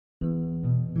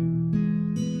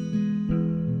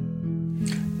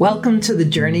Welcome to the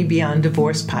Journey Beyond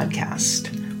Divorce podcast,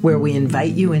 where we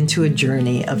invite you into a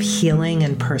journey of healing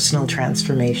and personal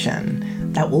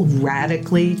transformation that will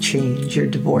radically change your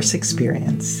divorce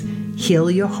experience, heal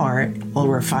your heart while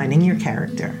refining your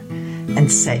character,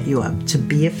 and set you up to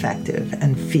be effective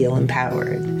and feel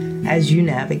empowered as you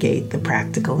navigate the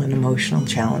practical and emotional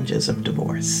challenges of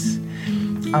divorce.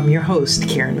 I'm your host,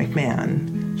 Karen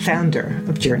McMahon, founder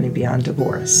of Journey Beyond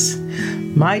Divorce.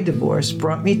 My divorce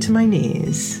brought me to my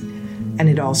knees, and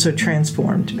it also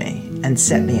transformed me and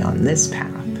set me on this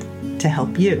path to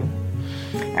help you.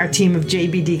 Our team of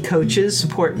JBD coaches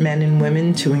support men and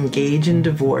women to engage in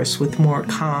divorce with more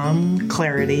calm,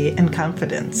 clarity, and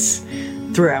confidence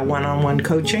through our one-on-one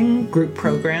coaching, group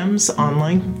programs,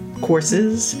 online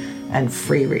courses, and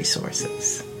free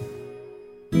resources.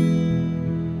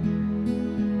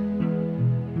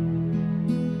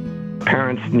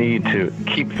 Parents need to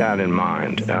keep that in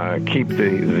mind, keep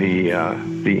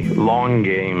the long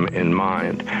game in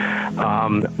mind.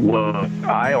 What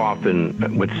I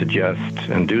often would suggest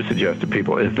and do suggest to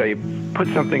people is they put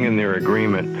something in their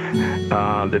agreement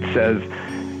that says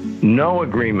no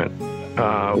agreement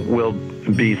will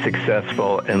be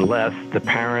successful unless the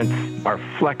parents are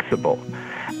flexible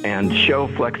and show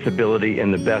flexibility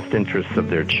in the best interests of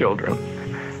their children.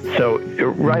 So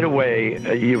right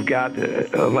away, you've got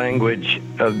a language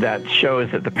that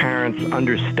shows that the parents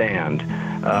understand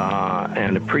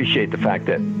and appreciate the fact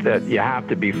that you have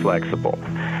to be flexible,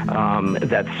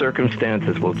 that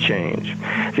circumstances will change.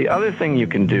 The other thing you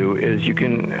can do is you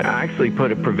can actually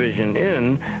put a provision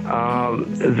in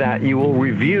that you will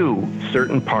review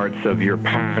certain parts of your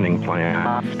parenting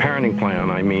plan. Parenting plan,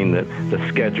 I mean the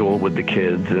schedule with the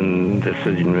kids and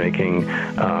decision-making,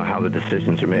 how the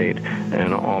decisions are made,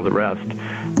 and all the rest,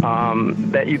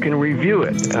 that you can review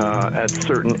it at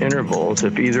certain intervals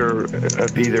if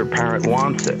either parent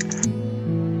wants it.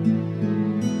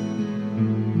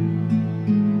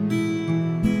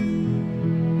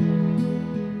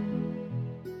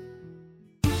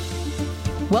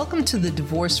 Welcome to the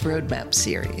Divorce Roadmap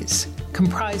series,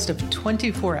 comprised of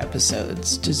 24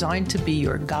 episodes designed to be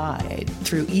your guide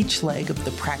through each leg of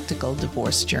the practical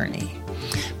divorce journey.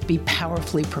 Be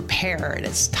powerfully prepared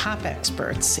as top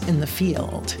experts in the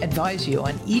field advise you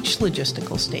on each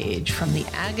logistical stage, from the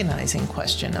agonizing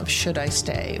question of should I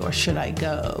stay or should I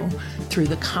go, through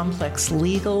the complex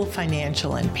legal,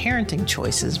 financial, and parenting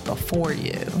choices before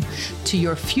you, to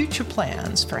your future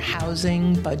plans for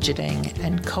housing, budgeting,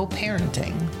 and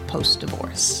co-parenting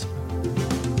post-divorce.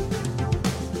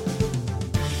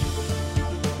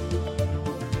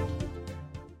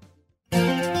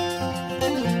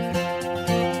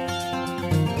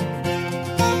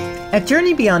 At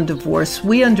Journey Beyond Divorce,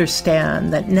 we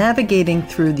understand that navigating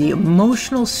through the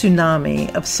emotional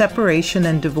tsunami of separation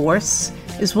and divorce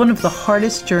is one of the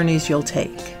hardest journeys you'll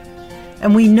take.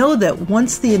 And we know that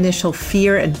once the initial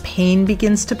fear and pain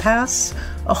begins to pass,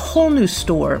 a whole new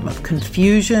storm of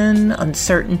confusion,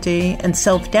 uncertainty, and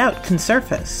self-doubt can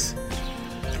surface.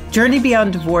 Journey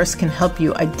Beyond Divorce can help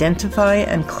you identify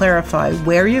and clarify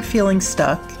where you're feeling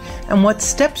stuck and what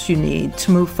steps you need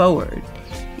to move forward,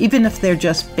 even if they're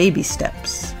just baby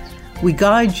steps. We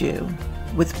guide you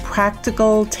with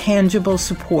practical, tangible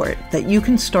support that you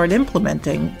can start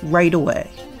implementing right away.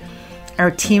 Our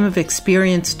team of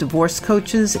experienced divorce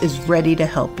coaches is ready to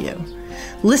help you.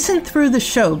 Listen through the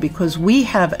show because we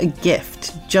have a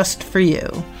gift just for you.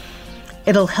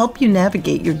 It'll help you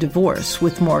navigate your divorce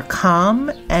with more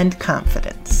calm and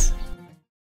confidence.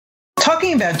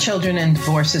 Talking about children and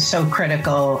divorce is so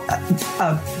critical.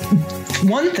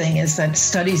 One thing is that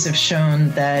studies have shown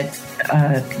that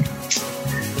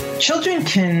children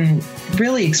can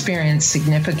really experience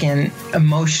significant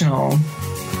emotional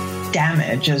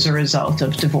damage as a result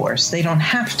of divorce. They don't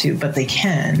have to, but they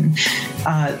can.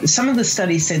 Some of the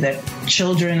studies say that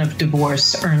children of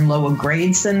divorce earn lower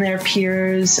grades than their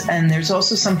peers, and there's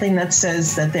also something that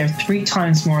says that they're 3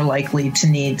 times more likely to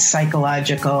need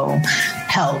psychological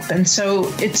help. And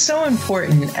so it's so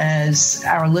important as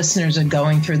our listeners are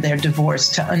going through their divorce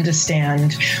to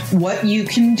understand what you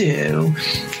can do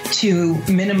to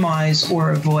minimize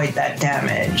or avoid that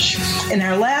damage. In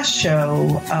our last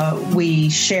show, we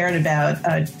shared about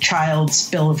a child's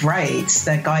Bill of Rights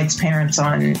that guides parents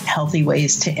on healthy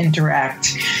ways to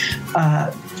interact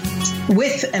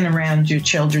with and around your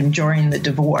children during the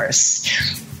divorce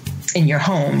in your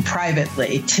home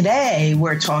privately. Today,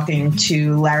 we're talking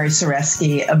to Larry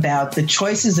Saresky about the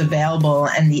choices available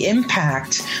and the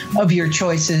impact of your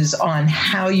choices on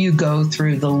how you go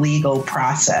through the legal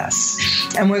process.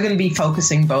 And we're going to be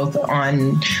focusing both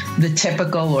on the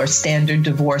typical or standard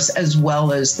divorce as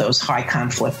well as those high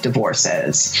conflict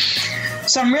divorces.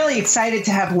 So I'm really excited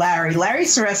to have Larry. Larry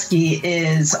Saresky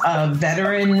is a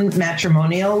veteran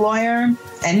matrimonial lawyer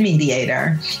and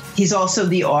mediator. He's also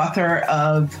the author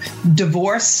of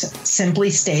Divorce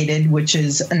Simply Stated, which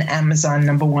is an Amazon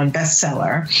 #1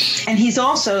 bestseller. And he's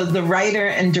also the writer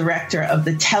and director of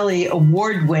the Telly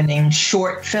award-winning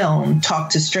short film Talk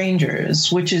to Strangers,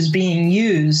 which is being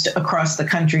used across the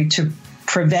country to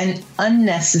prevent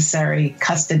unnecessary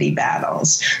custody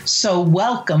battles. So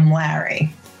welcome,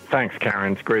 Larry. Thanks,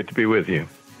 Karen. It's great to be with you.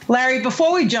 Larry,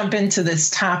 before we jump into this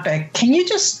topic, can you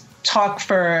just talk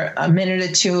for a minute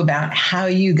or two about how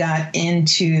you got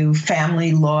into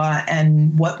family law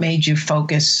and what made you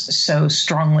focus so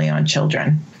strongly on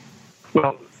children?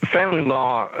 Well, family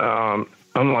law,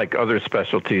 unlike other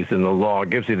specialties in the law,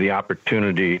 gives you the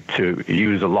opportunity to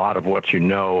use a lot of what you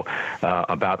know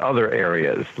about other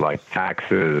areas like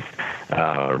taxes,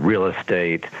 real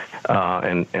estate,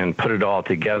 and put it all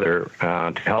together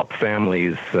to help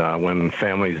families when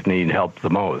families need help the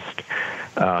most.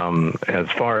 As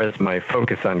far as my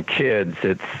focus on kids,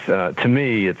 to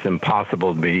me, it's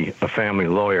impossible to be a family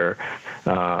lawyer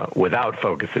without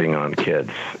focusing on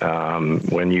kids.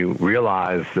 When you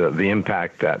realize the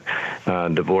impact that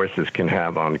divorces can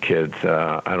have on kids,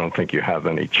 I don't think you have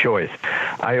any choice.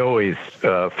 I always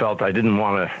felt I didn't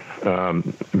want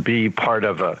to be part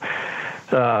of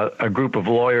a group of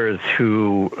lawyers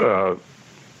who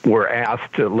were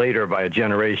asked later by a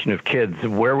generation of kids,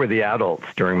 where were the adults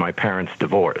during my parents'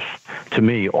 divorce? To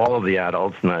me, all of the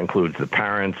adults, and that includes the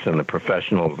parents and the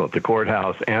professionals at the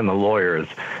courthouse and the lawyers,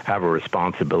 have a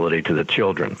responsibility to the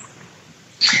children.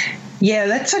 Yeah,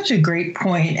 that's such a great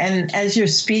point. And as you're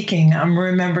speaking, I'm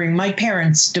remembering my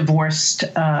parents divorced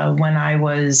when I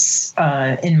was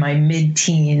in my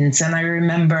mid-teens. And I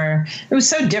remember it was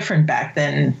so different back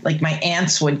then. Like my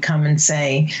aunts would come and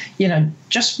say,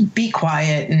 just be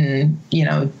quiet and,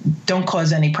 don't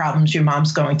cause any problems. Your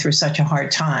mom's going through such a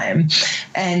hard time.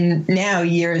 And now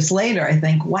years later, I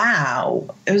think, wow,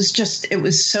 it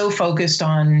was so focused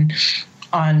on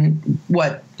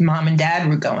what mom and dad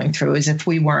were going through as if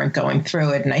we weren't going through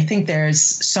it. And I think there's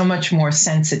so much more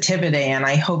sensitivity. And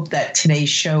I hope that today's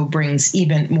show brings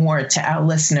even more to our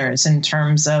listeners in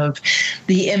terms of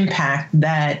the impact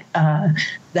that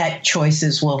that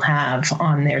choices will have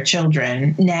on their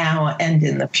children now and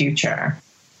in the future.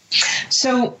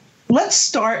 So let's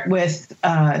start with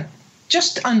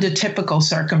just under typical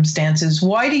circumstances,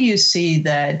 why do you see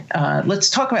that? Let's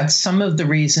talk about some of the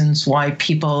reasons why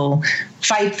people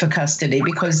fight for custody,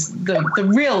 because the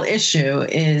real issue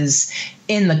is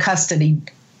in the custody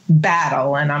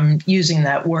battle, and I'm using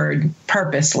that word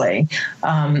purposely,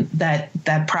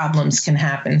 that problems can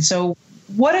happen. So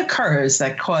what occurs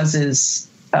that causes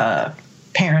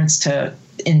parents to,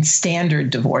 in standard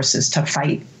divorces, to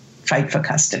fight for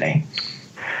custody?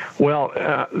 Well,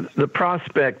 the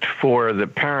prospect for the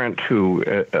parent who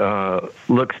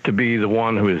looks to be the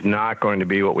one who is not going to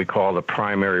be what we call the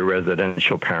primary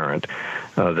residential parent,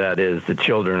 that is, the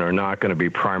children are not going to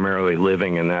be primarily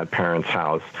living in that parent's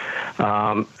house,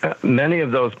 many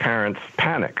of those parents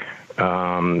panic.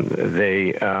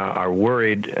 They are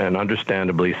worried, and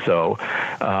understandably so,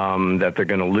 that they're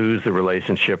going to lose the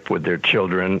relationship with their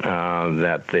children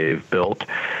that they've built,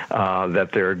 that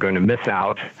they're going to miss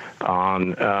out on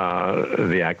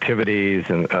the activities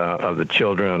of the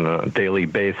children on a daily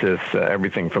basis,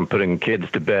 everything from putting kids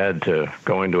to bed to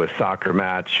going to a soccer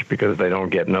match because they don't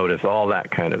get noticed, all that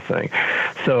kind of thing.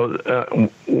 So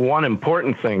one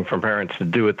important thing for parents to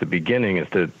do at the beginning is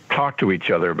to talk to each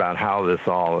other about how this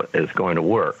all is going to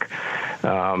work.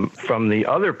 From the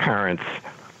other parent's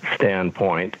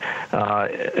standpoint,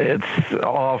 it's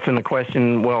often a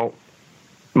question, well,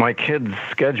 my kids'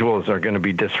 schedules are going to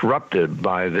be disrupted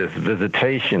by this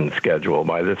visitation schedule,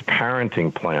 by this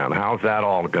parenting plan. How's that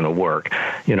all going to work?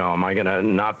 Am I going to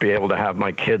not be able to have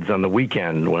my kids on the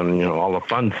weekend when, all the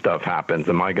fun stuff happens?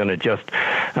 Am I going to just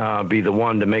be the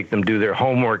one to make them do their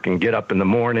homework and get up in the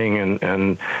morning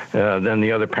and then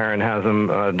the other parent has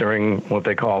them during what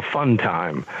they call fun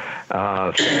time?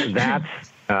 That's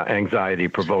anxiety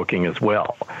provoking as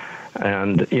well.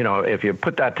 And, if you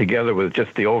put that together with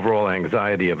just the overall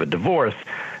anxiety of a divorce,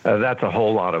 that's a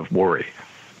whole lot of worry.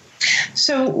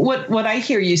 So what I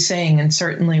hear you saying, and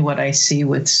certainly what I see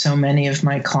with so many of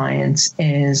my clients,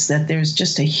 is that there's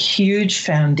just a huge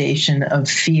foundation of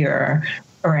fear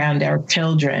around our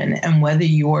children. And whether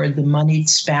you're the moneyed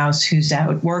spouse who's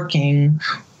out working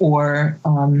or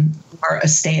a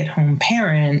stay-at-home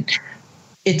parent,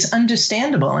 it's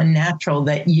understandable and natural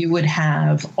that you would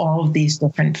have all of these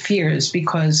different fears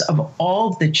because of all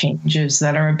of the changes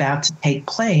that are about to take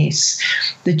place.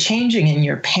 The changing in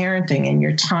your parenting and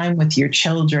your time with your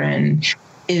children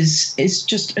is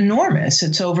just enormous.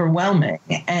 It's overwhelming.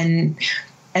 And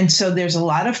so there's a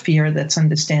lot of fear that's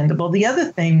understandable. The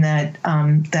other thing that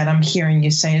I'm hearing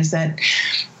you say is that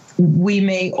we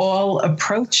may all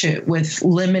approach it with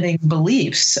limiting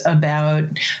beliefs about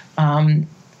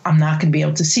I'm not going to be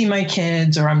able to see my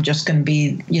kids, or I'm just going to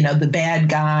be, the bad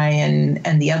guy,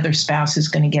 and the other spouse is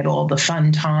going to get all the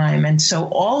fun time. And so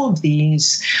all of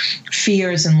these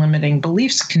fears and limiting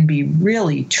beliefs can be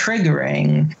really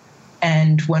triggering.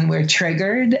 And when we're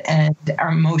triggered and our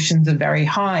emotions are very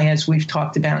high, as we've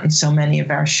talked about in so many of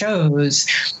our shows,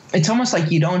 it's almost like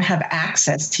you don't have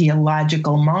access to your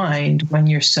logical mind when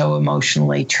you're so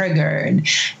emotionally triggered.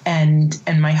 And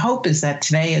my hope is that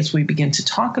today, as we begin to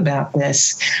talk about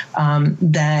this,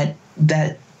 that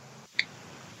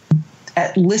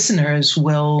listeners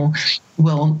will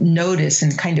notice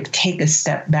and kind of take a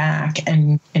step back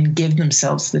and give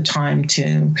themselves the time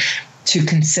to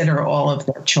consider all of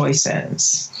their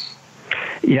choices.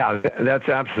 Yeah, that's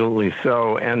absolutely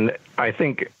so. And I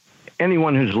think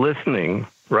anyone who's listening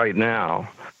right now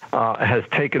has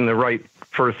taken the right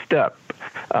first step,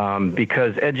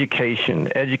 because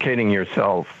educating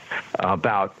yourself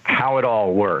about how it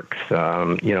all works.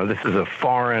 This is a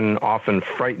foreign, often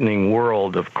frightening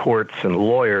world of courts and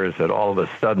lawyers that all of a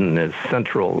sudden is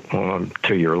central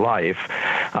to your life.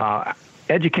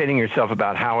 Educating yourself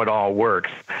about how it all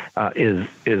works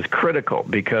is critical,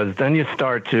 because then you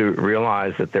start to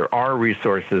realize that there are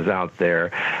resources out there,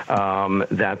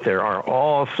 that there are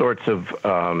all sorts of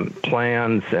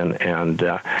plans and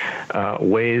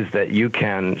ways that you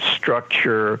can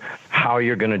structure how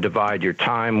you're going to divide your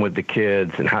time with the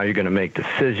kids and how you're going to make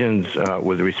decisions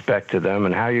with respect to them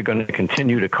and how you're going to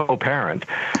continue to co-parent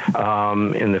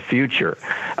in the future.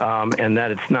 And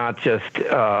that it's not just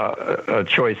a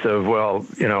choice of,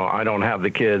 I don't have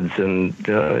the kids and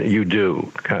you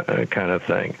do kind of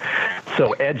thing.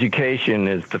 So education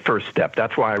is the first step.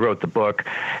 That's why I wrote the book.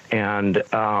 And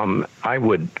I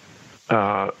would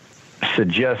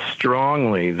suggest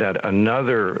strongly that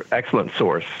another excellent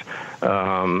source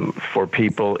for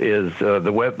people is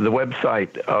the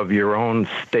website of your own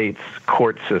state's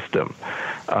court system.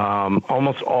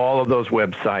 Almost all of those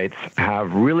websites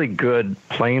have really good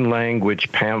plain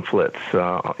language pamphlets.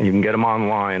 You can get them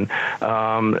online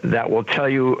that will tell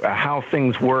you how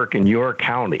things work in your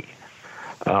county.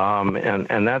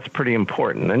 And that's pretty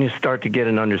important. Then you start to get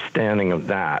an understanding of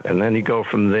that. And then you go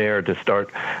from there to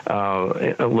start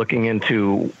looking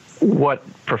into what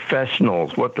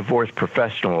divorce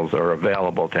professionals are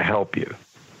available to help you.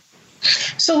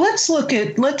 So let's look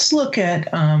at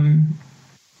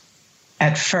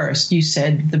first, you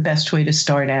said the best way to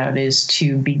start out is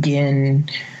to begin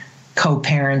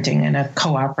co-parenting in a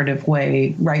cooperative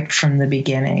way right from the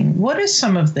beginning. What are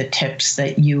some of the tips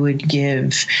that you would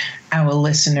give our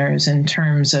listeners in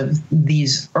terms of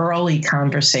these early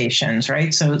conversations,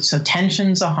 right? So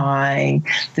tensions are high.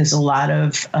 There's a lot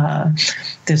of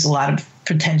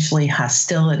potentially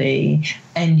hostility,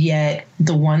 and yet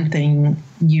the one thing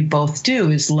you both do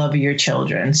is love your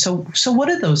children. So what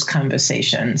are those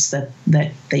conversations that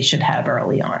they should have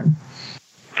early on?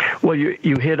 Well,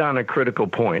 you hit on a critical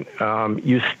point.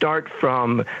 You start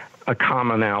from a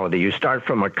commonality. You start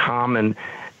from a common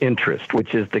interest,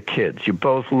 which is the kids. You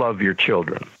both love your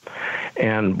children.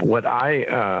 And what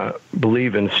I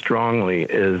believe in strongly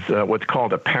is what's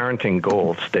called a parenting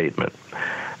goal statement.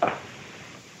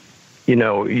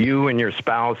 You and your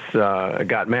spouse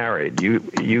got married.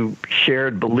 You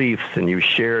shared beliefs and you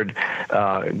shared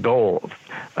goals,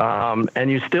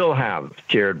 and you still have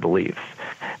shared beliefs.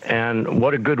 And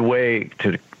what a good way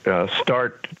to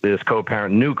start this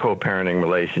new co-parenting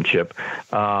relationship,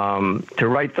 to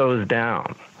write those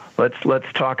down.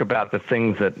 Let's talk about the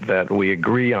things that we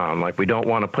agree on. Like, we don't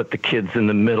want to put the kids in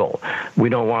the middle. We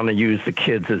don't want to use the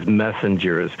kids as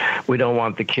messengers. We don't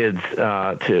want the kids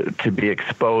to be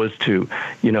exposed to,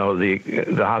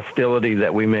 the hostility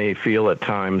that we may feel at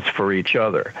times for each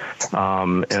other,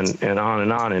 and on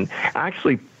and on. And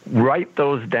actually write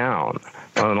those down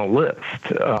on a list,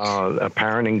 a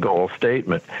parenting goal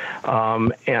statement,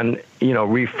 and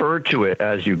refer to it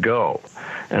as you go.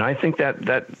 And I think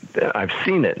that I've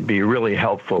seen it be really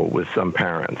helpful with some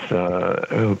parents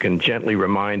who can gently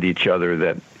remind each other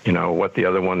that what the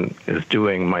other one is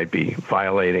doing might be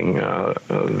violating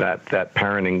that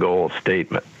parenting goal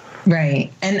statement. Right.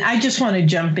 And I just want to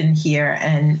jump in here,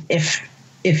 and if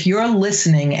if you're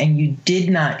listening and you did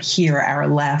not hear our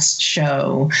last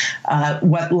show,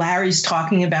 what Larry's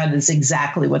talking about is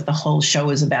exactly what the whole show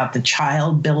is about. The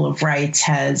Child Bill of Rights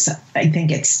has, I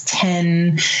think it's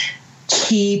 10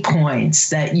 key points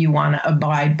that you want to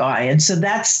abide by. And so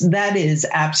that is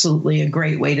absolutely a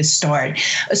great way to start.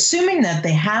 Assuming that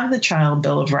they have the Child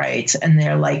Bill of Rights and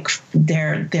they're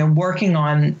working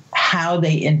on how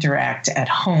they interact at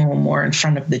home or in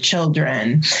front of the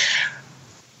children.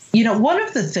 One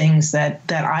of the things that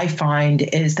I find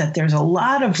is that there's a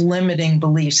lot of limiting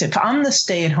beliefs. If I'm the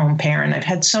stay-at-home parent, I've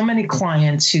had so many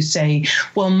clients who say,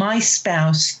 well, my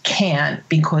spouse can't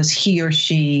because he or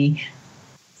she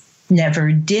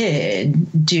never did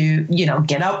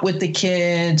get up with the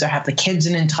kids or have the kids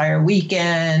an entire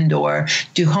weekend or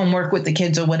do homework with the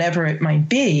kids or whatever it might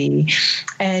be.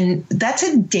 And that's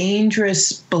a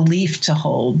dangerous belief to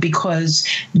hold, because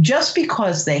just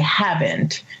because they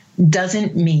haven't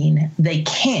doesn't mean they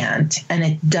can't, and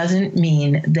it doesn't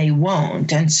mean they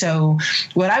won't. And so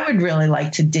what I would really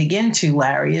like to dig into,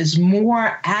 Larry, is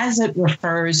more as it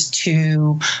refers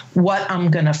to what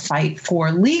I'm going to fight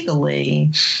for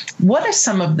legally. What are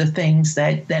some of the things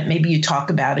that maybe you talk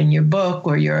about in your book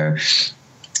or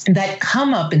that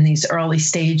come up in these early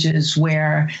stages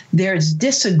where there's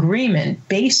disagreement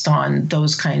based on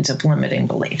those kinds of limiting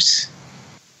beliefs?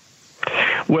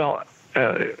 Well,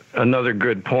 another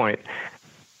good point.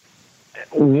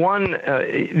 One,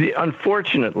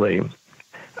 unfortunately,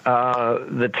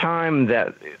 the time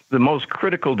that the most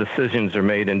critical decisions are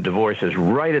made in divorce is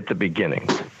right at the beginning.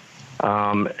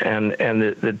 And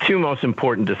the two most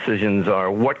important decisions are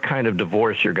what kind of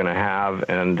divorce you're going to have,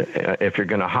 and if you're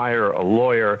going to hire a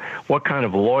lawyer, what kind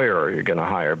of lawyer are you going to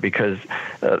hire? Because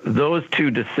those two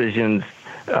decisions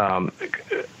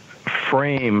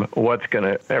frame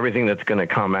everything that's going to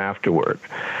come afterward.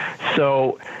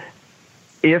 So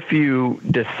if you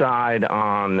decide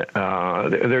on,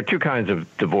 there are two kinds of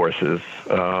divorces.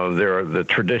 There are the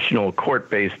traditional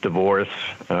court-based divorce,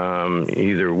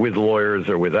 either with lawyers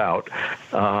or without,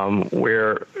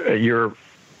 where you're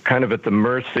kind of at the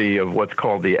mercy of what's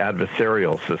called the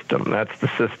adversarial system. That's the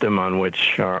system on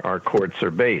which our courts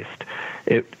are based.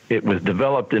 It was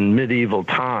developed in medieval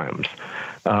times,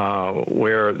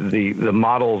 where the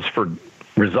models for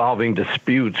resolving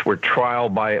disputes were trial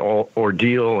by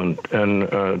ordeal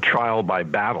and trial by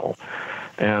battle.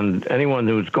 And anyone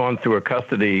who's gone through a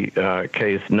custody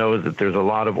case knows that there's a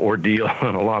lot of ordeal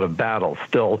and a lot of battle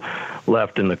still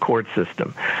left in the court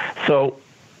system. So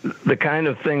the kind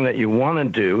of thing that you want to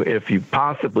do, if you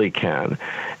possibly can,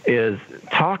 is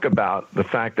talk about the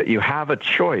fact that you have a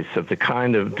choice of the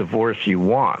kind of divorce you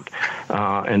want,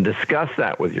 and discuss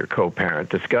that with your co-parent.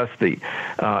 Discuss the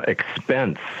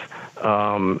expense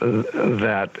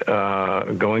that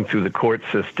going through the court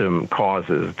system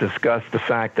causes. Discuss the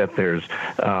fact that there's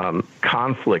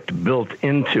conflict built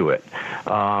into it.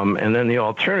 And then the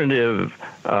alternative,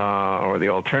 or the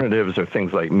alternatives, are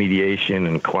things like mediation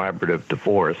and collaborative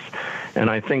divorce. And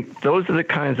I think those are the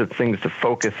kinds of things to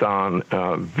focus on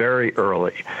very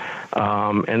early.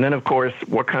 And then, of course,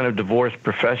 what kind of divorce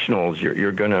professionals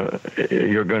you're going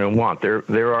to want.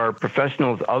 There are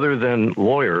professionals other than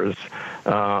lawyers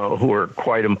who are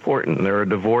quite important. There are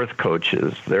divorce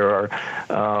coaches. There are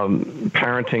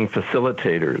parenting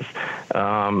facilitators.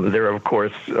 There are, of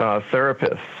course,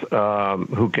 therapists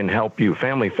who can help you,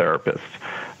 family therapists,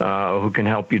 who can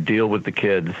help you deal with the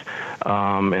kids.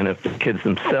 And if the kids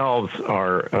themselves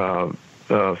are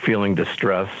feeling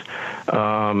distress,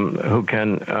 who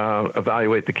can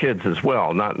evaluate the kids as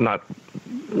well, not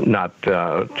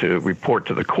to report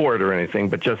to the court or anything,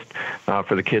 but just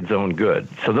for the kids' own good.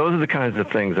 So those are the kinds of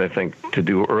things I think to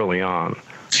do early on.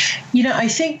 I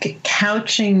think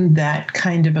couching that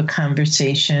kind of a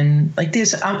conversation like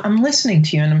this, I'm listening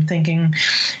to you and I'm thinking,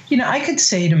 I could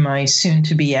say to my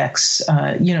soon-to-be ex,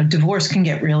 divorce can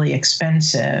get really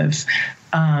expensive.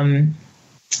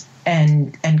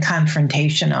 And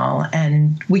confrontational,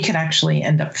 and we could actually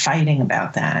end up fighting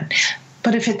about that.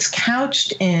 But if it's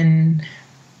couched in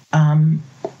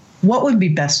what would be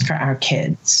best for our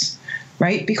kids,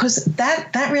 right? Because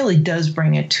that really does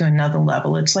bring it to another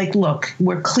level. It's like, look,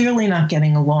 we're clearly not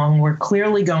getting along. We're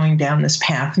clearly going down this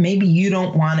path. Maybe you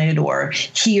don't want it, or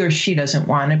he or she doesn't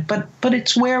want it, but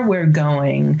it's where we're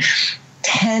going.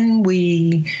 Can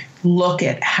we look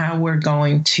at how we're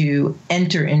going to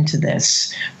enter into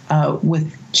this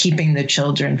with keeping the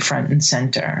children front and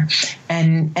center?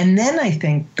 And then I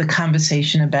think the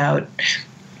conversation about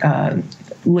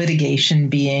litigation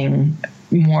being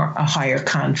a higher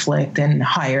conflict and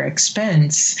higher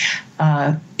expense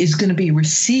is going to be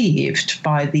received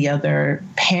by the other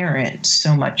parent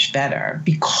so much better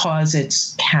because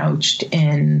it's couched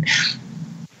in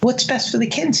what's best for the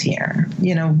kids here.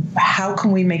 How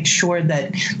can we make sure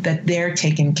that they're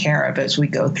taken care of as we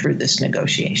go through this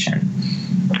negotiation?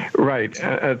 Right.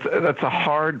 That's a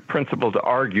hard principle to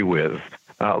argue with.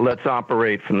 Let's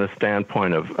operate from the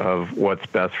standpoint of what's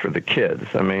best for the kids.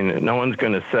 I mean, no one's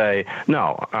going to say,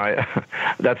 no,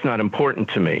 that's not important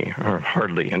to me, or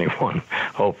hardly anyone,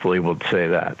 hopefully, will say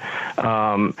that.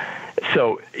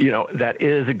 So, that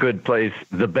is a good place,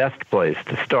 the best place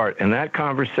to start. And that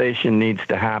conversation needs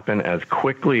to happen as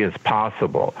quickly as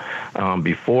possible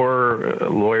before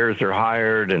lawyers are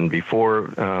hired and before,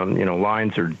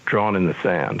 lines are drawn in the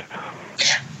sand.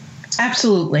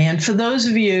 Absolutely. And for those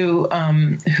of you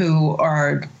who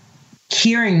are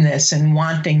hearing this and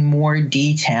wanting more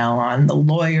detail on the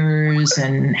lawyers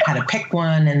and how to pick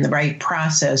one and the right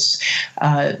process,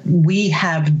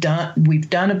 we've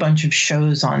done a bunch of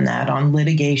shows on that, on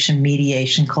litigation,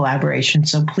 mediation, collaboration.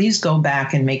 So please go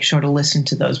back and make sure to listen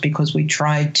to those, because we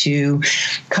tried to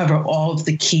cover all of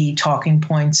the key talking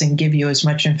points and give you as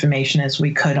much information as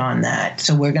we could on that.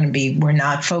 So we're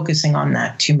not focusing on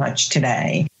that too much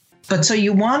today. But so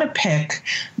you want to pick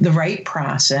the right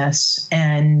process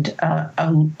and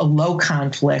a low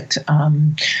conflict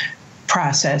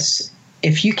process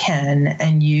if you can,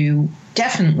 and you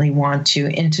definitely want to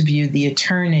interview the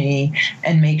attorney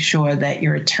and make sure that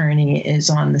your attorney is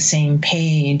on the same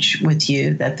page with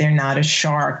you, that they're not a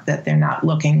shark, that they're not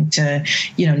looking to,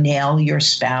 nail your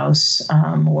spouse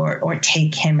or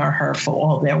take him or her for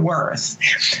all they're worth.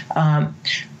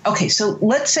 Okay, so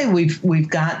let's say we've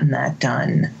gotten that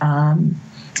done.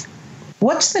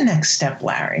 What's the next step,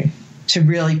 Larry, to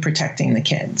really protecting the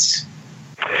kids?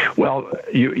 Well,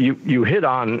 you hit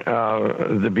on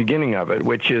the beginning of it,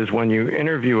 which is when you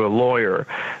interview a lawyer,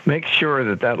 make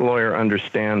sure that lawyer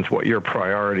understands what your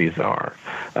priorities are,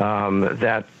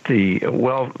 that the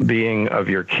well-being of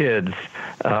your kids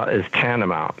is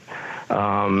tantamount.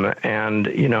 And,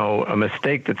 a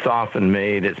mistake that's often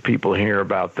made is people hear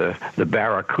about the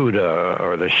barracuda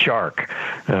or the shark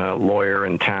lawyer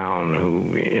in town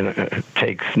who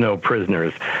takes no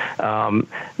prisoners.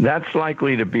 That's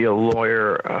likely to be a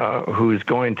lawyer who's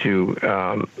going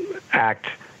to act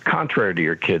contrary to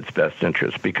your kid's best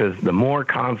interest, because the more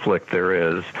conflict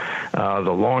there is,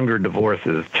 the longer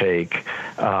divorces take.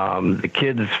 The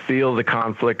kids feel the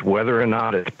conflict, whether or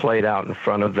not it's played out in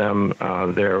front of them.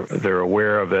 They're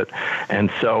aware of it,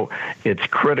 and so it's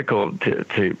critical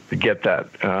to get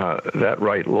that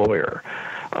right lawyer.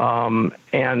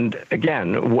 And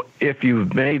again, if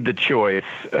you've made the choice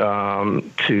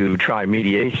to try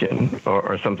mediation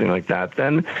or something like that,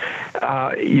 then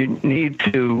you need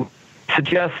to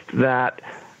suggest that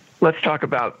let's talk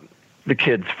about the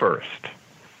kids first.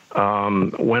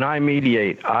 When I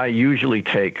mediate, I usually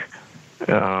take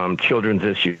children's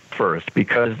issues first,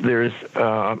 because there's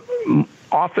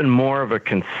often more of a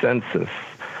consensus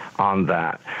on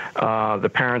that. The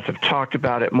parents have talked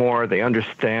about it more. They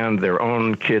understand their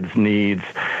own kids' needs.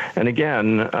 And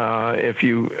again, if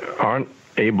you aren't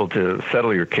able to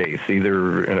settle your case,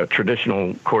 either in a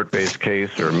traditional court-based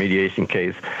case or a mediation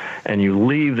case, and you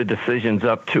leave the decisions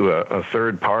up to a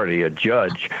third party, a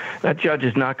judge, that judge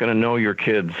is not going to know your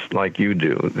kids like you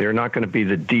do. They're not going to be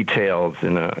the details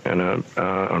in an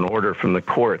order from the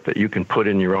court that you can put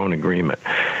in your own agreement.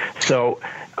 So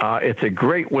it's a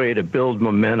great way to build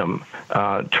momentum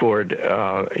toward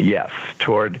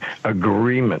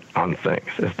agreement on things,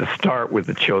 is to start with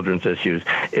the children's issues.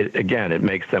 It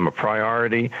makes them a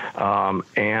priority,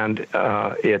 and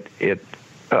it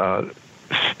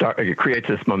creates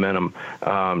this momentum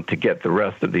to get the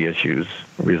rest of the issues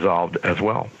resolved as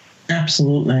well.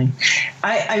 Absolutely.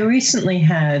 I recently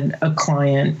had a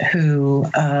client who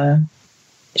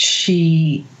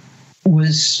she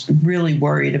was really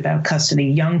worried about custody,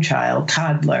 young child,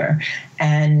 toddler,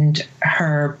 and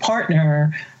her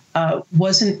partner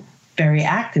wasn't very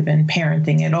active in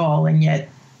parenting at all, and yet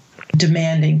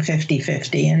demanding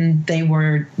 50-50. And they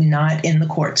were not in the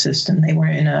court system. They were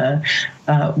in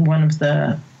one of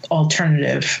the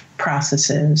alternative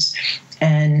processes.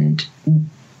 And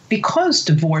because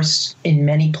divorce in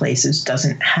many places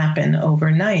doesn't happen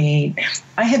overnight,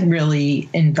 I had really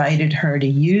invited her to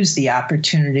use the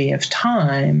opportunity of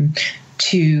time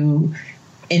to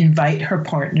invite her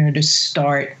partner to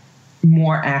start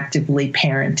more actively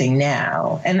parenting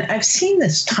now. And I've seen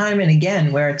this time and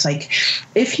again where it's like,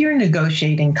 if you're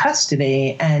negotiating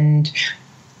custody and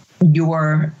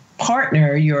your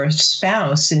partner, your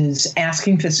spouse, is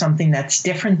asking for something that's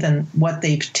different than what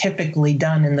they've typically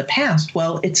done in the past,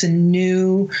 well, it's a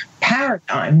new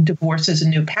paradigm. Divorce is a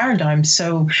new paradigm.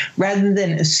 So rather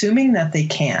than assuming that they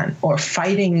can or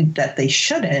fighting that they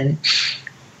shouldn't,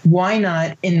 why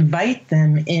not invite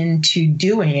them into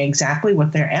doing exactly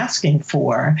what they're asking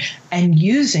for and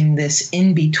using this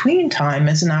in-between time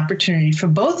as an opportunity for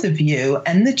both of you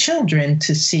and the children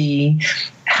to see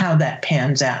how that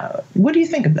pans out? What do you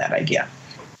think of that idea?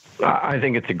 I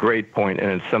think it's a great point,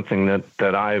 and it's something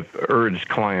that I've urged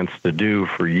clients to do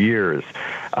for years.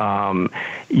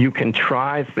 You can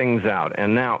try things out.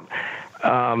 And now,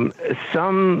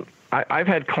 I've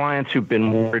had clients who've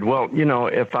been worried, well,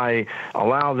 if I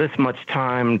allow this much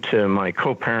time to my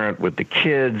co-parent with the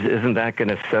kids, isn't that going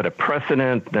to set a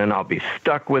precedent? Then I'll be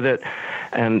stuck with it.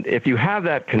 And if you have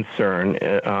that concern,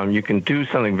 you can do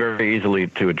something very easily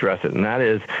to address it, and that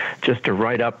is just to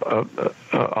write up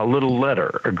a little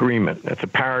letter agreement. It's a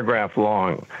paragraph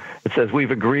long. It says,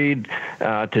 we've agreed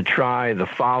to try the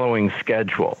following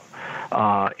schedule.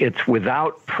 It's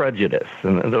without prejudice,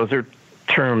 and those are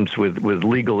terms with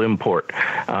legal import.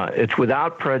 It's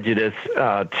without prejudice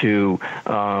to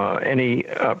any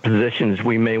positions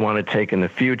we may want to take in the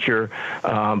future,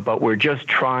 but we're just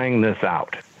trying this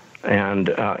out, and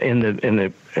in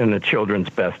the children's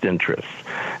best interests.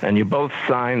 And you both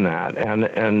sign that,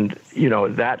 and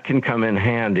that can come in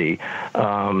handy,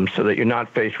 so that you're not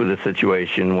faced with a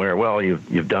situation where, well,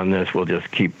 you've done this, we'll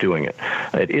just keep doing it.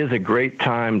 It is a great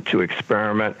time to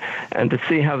experiment and to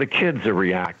see how the kids are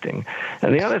reacting.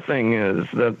 And the other thing is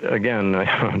that, again,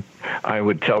 I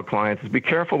would tell clients is be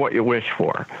careful what you wish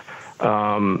for.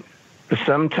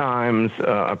 Sometimes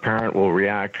a parent will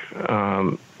react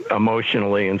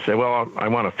emotionally and say, well, I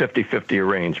want a 50-50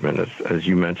 arrangement, as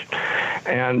you mentioned.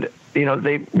 And,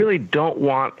 they really don't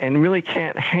want and really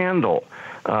can't handle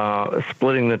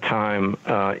splitting the time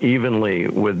evenly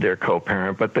with their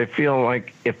co-parent, but they feel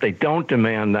like if they don't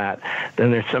demand that,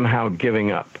 then they're somehow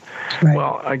giving up. Right.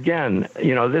 Well, again,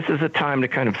 this is a time to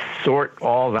kind of sort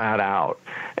all that out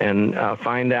and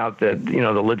find out that,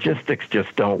 the logistics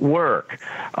just don't work.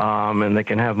 And they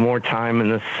can have more time in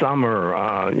the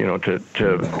summer, to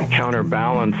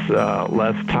counterbalance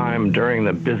less time during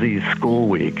the busy school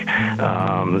week.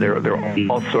 There are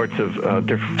all sorts of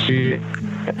different...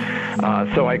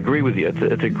 So I agree with you.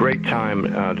 It's a great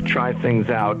time to try things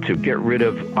out, to get rid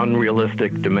of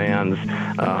unrealistic demands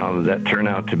that turn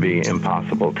out to be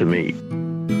impossible to meet.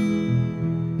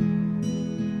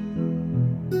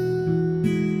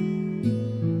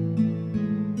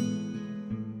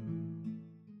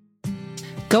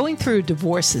 Going through a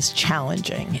divorce is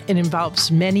challenging. It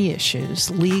involves many issues,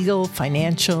 legal,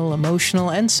 financial,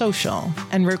 emotional, and social,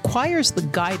 and requires the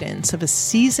guidance of a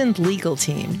seasoned legal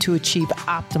team to achieve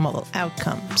optimal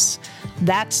outcomes.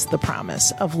 That's the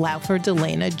promise of Laufer,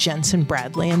 Delana, Jensen,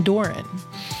 Bradley, and Doran.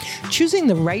 Choosing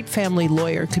the right family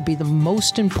lawyer could be the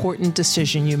most important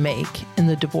decision you make in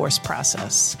the divorce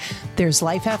process. There's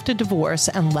life after divorce,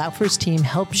 and Laufer's team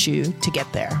helps you to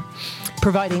get there.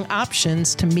 Providing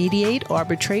options to mediate,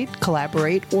 arbitrate,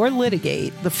 collaborate, or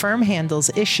litigate, the firm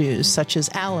handles issues such as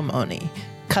alimony,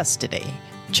 custody,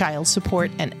 child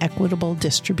support, and equitable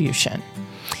distribution.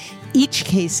 Each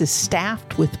case is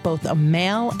staffed with both a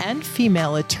male and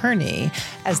female attorney,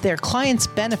 as their clients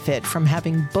benefit from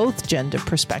having both gender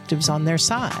perspectives on their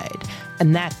side,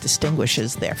 and that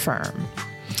distinguishes their firm.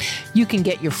 You can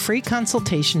get your free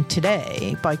consultation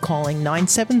today by calling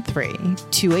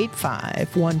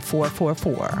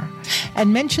 973-285-1444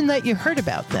 and mention that you heard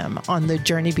about them on the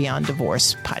Journey Beyond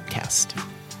Divorce podcast.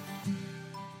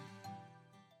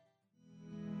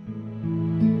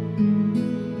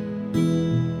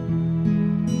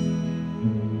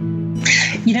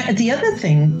 The other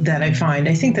thing that I find,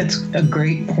 I think that's a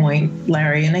great point,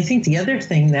 Larry, and I think the other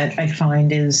thing that I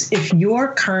find is if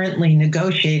you're currently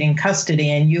negotiating custody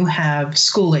and you have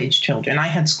school-age children, I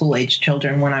had school-age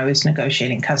children when I was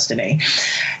negotiating custody,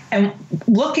 and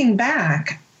looking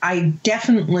back, I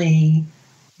definitely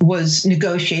was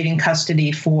negotiating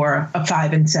custody for a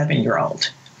 5 and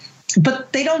 7-year-old,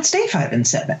 but they don't stay 5 and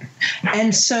 7.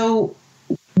 And so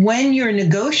when you're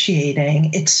negotiating,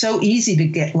 it's so easy to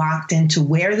get locked into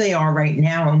where they are right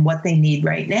now and what they need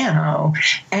right now.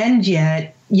 And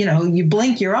yet, you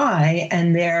blink your eye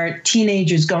and they're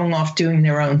teenagers going off doing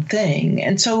their own thing.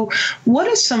 And so what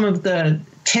are some of the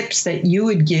tips that you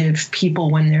would give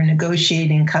people when they're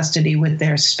negotiating custody with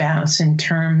their spouse in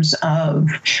terms of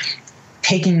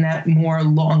taking that more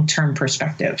long-term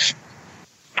perspective?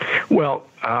 Well,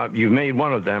 you made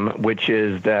one of them, which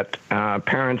is that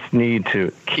parents need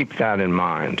to keep that in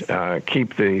mind,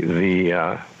 keep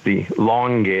the the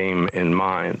long game in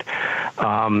mind.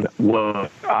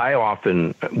 What I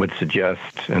often would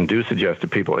suggest and do suggest to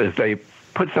people is they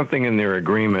put something in their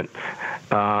agreement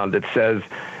that says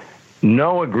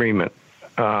no agreement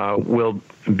will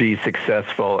be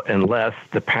successful unless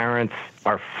the parents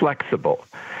are flexible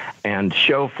and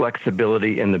show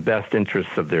flexibility in the best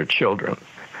interests of their children.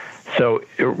 So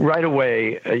right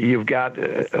away, you've got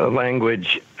a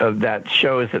language that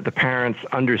shows that the parents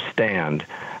understand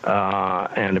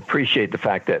and appreciate the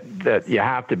fact that you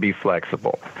have to be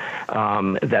flexible,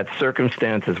 that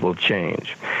circumstances will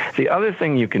change. The other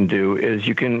thing you can do is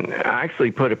you can actually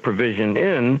put a provision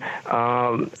in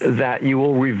that you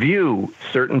will review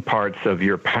certain parts of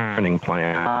your parenting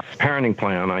plan. Parenting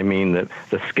plan, I mean the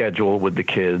schedule with the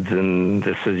kids and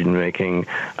decision-making,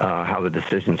 how the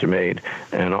decisions are made,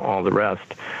 and all the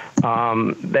rest.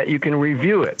 That you can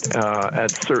review it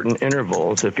at certain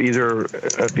intervals if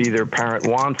either parent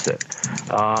wants it.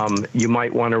 You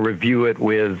might want to review it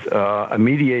with a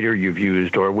mediator you've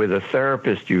used, or with a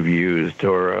therapist you've used,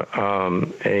 or a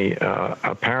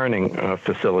parenting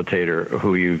facilitator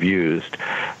who you've used.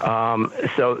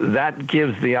 So that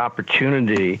gives the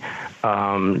opportunity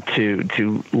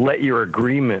to let your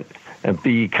agreement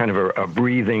be kind of a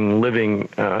breathing, living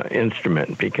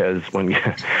instrument, because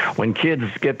when kids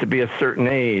get to be a certain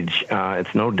age,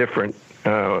 it's no different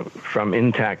from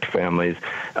intact families.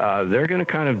 They're going to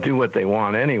kind of do what they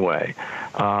want anyway,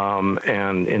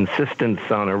 and insistence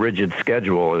on a rigid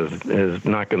schedule is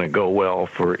not going to go well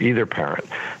for either parent.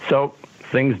 So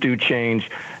things do change.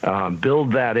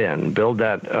 Build that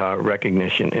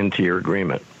recognition into your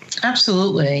agreement.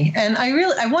 Absolutely. And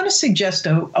I want to suggest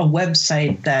a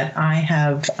website that I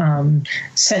have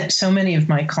sent so many of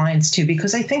my clients to,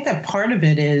 because I think that part of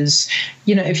it is,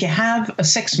 if you have a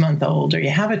 6-month-old, or you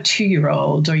have a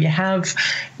 2-year-old, or you have,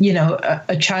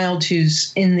 a child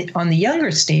who's on the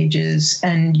younger stages,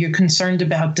 and you're concerned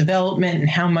about development and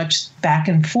how much back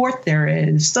and forth there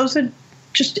is, those are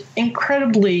just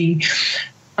incredibly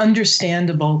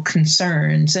understandable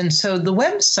concerns. And so the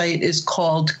website is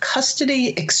called Custody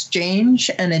Exchange,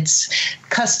 and it's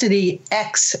Custody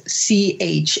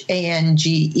XCHANGE,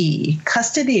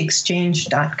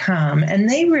 CustodyExchange.com. And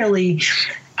they really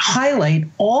highlight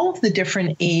all of the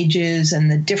different ages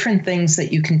and the different things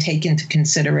that you can take into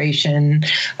consideration,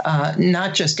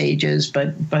 not just ages,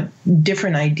 but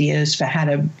different ideas for how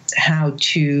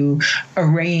to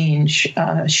arrange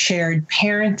shared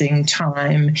parenting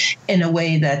time in a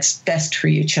way that's best for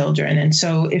your children. And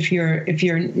so if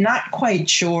you're not quite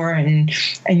sure and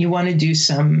you want to do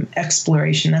some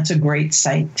exploration, that's a great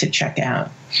site to check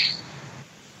out.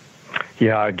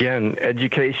 Yeah, again,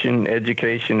 education.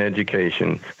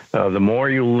 The more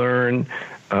you learn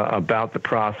about the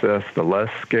process, the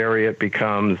less scary it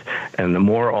becomes, and the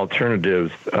more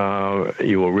alternatives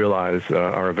you will realize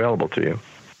are available to you.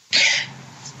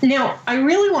 Now, I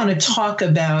really want to talk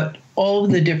about all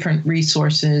of the different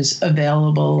resources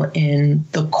available in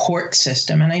the court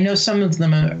system. And I know some of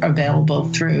them are available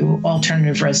through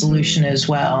alternative resolution as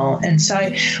well. And so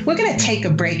we're going to take a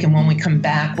break. And when we come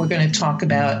back, we're going to talk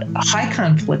about high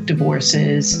conflict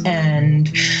divorces and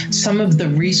some of the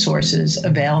resources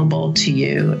available to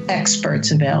you, experts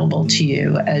available to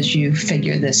you as you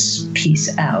figure this piece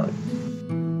out.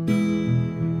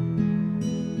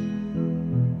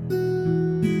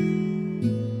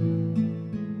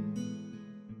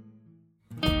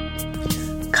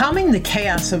 Calming the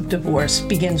chaos of divorce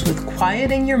begins with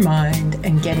quieting your mind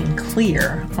and getting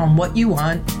clear on what you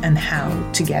want and how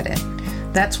to get it.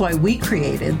 That's why we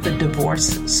created the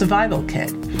Divorce Survival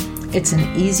Kit. It's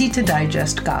an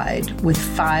easy-to-digest guide with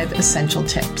 5 essential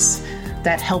tips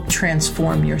that help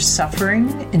transform your suffering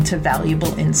into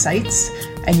valuable insights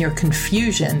and your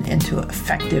confusion into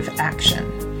effective action.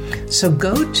 So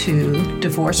go to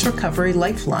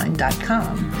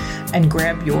DivorceRecoveryLifeline.com and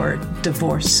grab your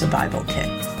Divorce Survival Kit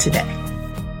today.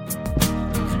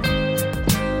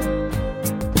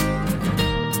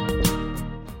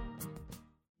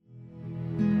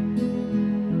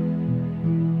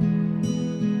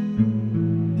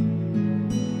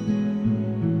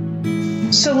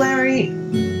 So, Larry,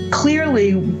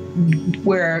 clearly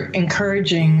we're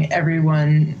encouraging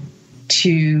everyone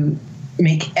to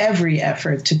make every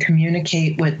effort to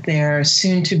communicate with their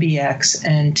soon-to-be ex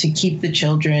and to keep the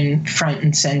children front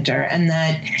and center, and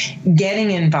that getting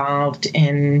involved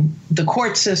in the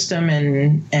court system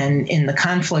and in the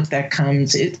conflict that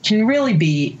comes, it can really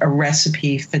be a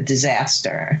recipe for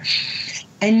disaster.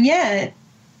 And yet,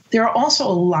 there are also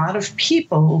a lot of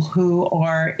people who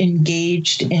are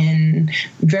engaged in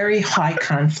very high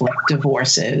conflict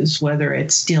divorces, whether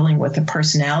it's dealing with a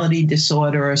personality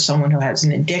disorder or someone who has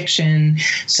an addiction,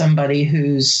 somebody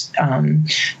who's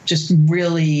just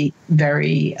really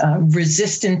very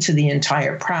resistant to the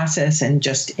entire process and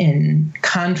just in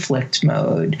conflict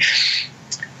mode.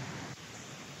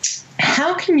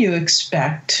 How can you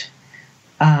expect,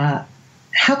 how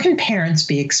can parents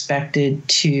be expected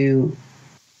to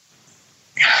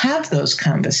have those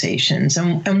conversations,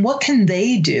 and what can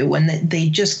they do when they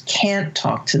just can't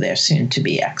talk to their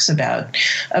soon-to-be ex about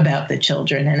the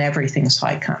children and everything's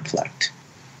high conflict?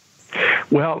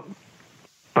 Well,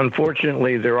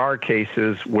 unfortunately, there are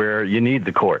cases where you need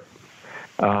the court.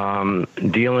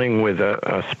 Dealing with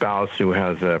a spouse who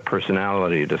has a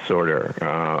personality disorder,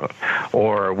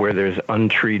 or where there's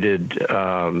untreated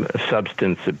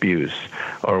substance abuse,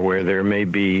 or where there may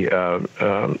be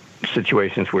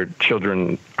situations where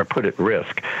children are put at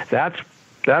risk. That's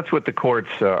what the courts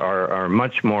are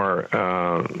much more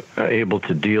able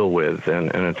to deal with, and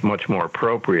it's much more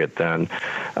appropriate then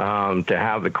to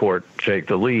have the court take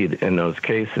the lead in those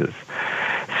cases.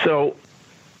 So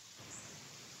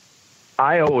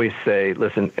I always say,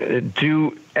 listen,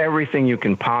 do everything you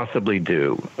can possibly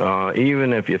do,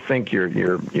 even if you think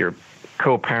your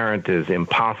co-parent is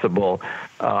impossible.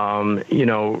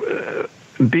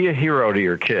 Be a hero to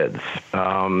your kids.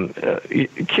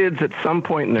 Kids at some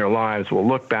point in their lives will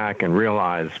look back and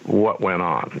realize what went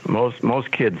on.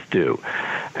 Most kids do.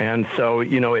 And so,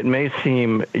 it may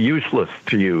seem useless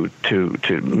to you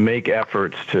to make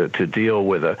efforts to deal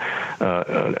with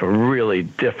a really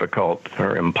difficult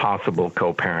or impossible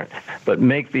co-parent, but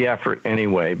make the effort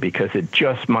anyway, because it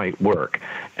just might work.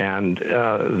 And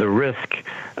the risk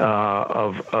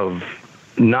of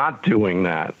not doing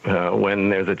that when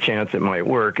there's a chance it might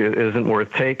work isn't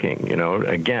worth taking.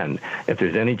 Again, if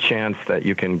there's any chance that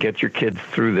you can get your kids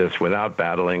through this without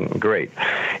battling, great.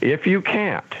 If you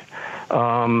can't,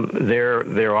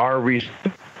 there are reasons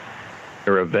that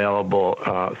are available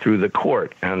through the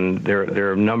court, and there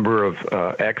are a number of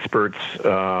experts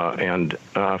and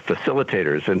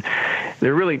facilitators, and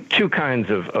there are really two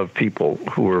kinds of people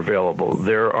who are available.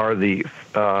 There are the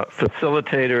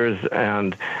facilitators,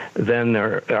 and then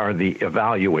there are the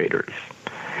evaluators.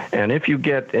 And if you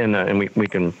get in, and we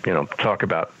can talk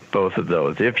about both of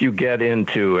those. If you get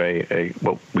into a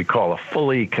what we call a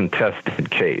fully contested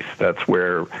case, that's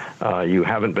where you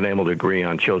haven't been able to agree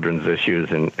on children's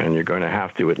issues, and you're going to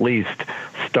have to at least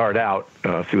start out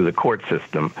through the court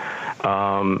system,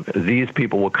 these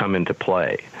people will come into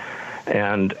play.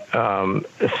 And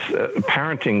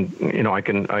parenting,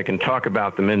 I can talk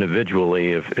about them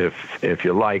individually if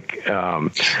you like,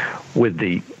 with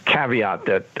the caveat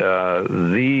that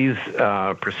these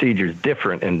procedures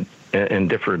differ in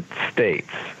different states.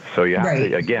 So you have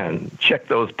to, again, check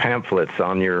those pamphlets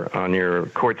on your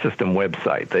court system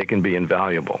website. They can be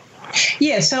invaluable.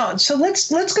 Yeah. So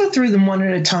let's go through them one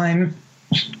at a time.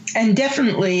 And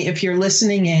definitely, if you're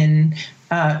listening in,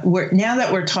 now that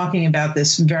we're talking about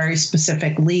this very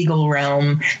specific legal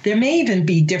realm, there may even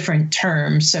be different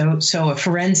terms. So a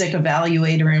forensic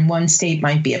evaluator in one state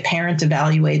might be a parent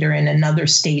evaluator in another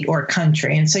state or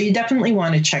country. And so you definitely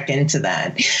want to check into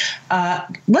that.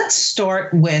 Let's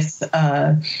start with,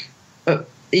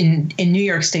 in New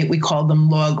York State, we call them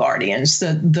law guardians.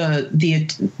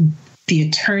 The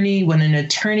attorney, when an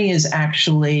attorney is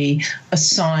actually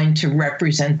assigned to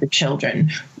represent the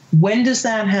children. When does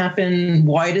that happen?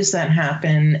 Why does that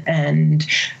happen? And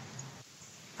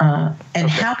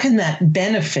how can that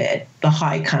benefit the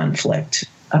high conflict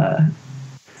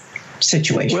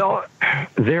situation? Well,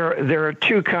 there are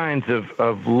two kinds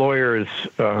of lawyers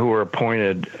who are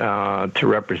appointed to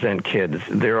represent kids.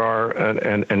 There are,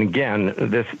 and again,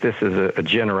 this is a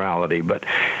generality, but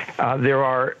there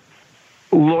are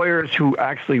lawyers who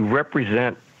actually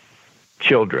represent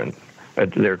children.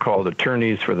 They're called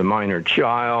attorneys for the minor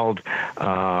child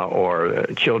or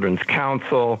children's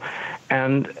counsel,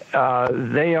 and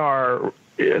they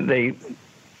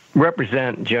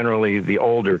represent generally the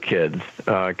older kids,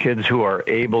 kids who are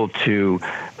able to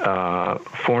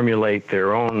formulate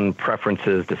their own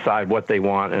preferences, decide what they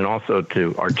want, and also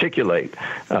to articulate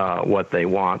what they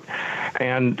want.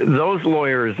 And those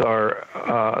lawyers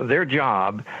their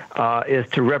job is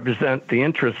to represent the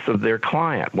interests of their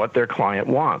client, what their client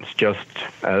wants, just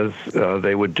as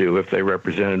they would do if they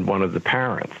represented one of the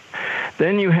parents.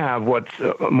 Then you have what's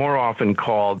more often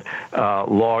called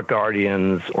law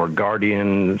guardians or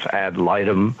guardians ad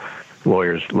litem.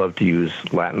 Lawyers love to use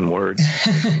Latin words,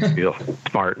 feel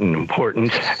smart and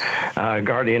important.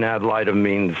 Guardian ad litem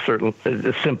means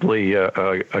simply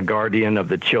a guardian of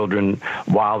the children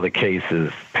while the case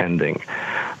is pending.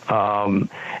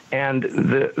 And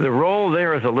the role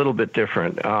there is a little bit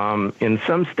different. In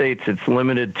some states, it's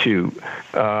limited to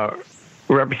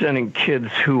representing kids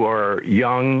who are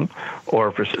young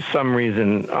or for some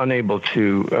reason unable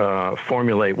to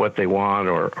formulate what they want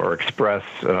or express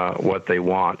what they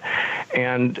want.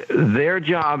 And their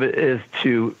job is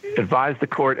to advise the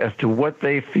court as to what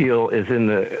they feel is in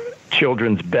the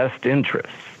children's best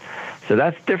interests. So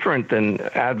that's different than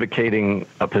advocating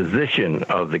a position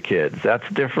of the kids. That's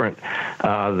different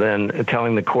than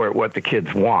telling the court what the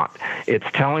kids want. It's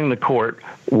telling the court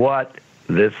what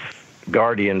this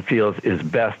guardian feels is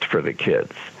best for the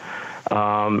kids.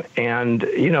 And,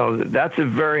 that's a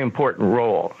very important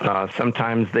role.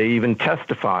 Sometimes they even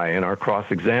testify and are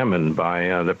cross-examined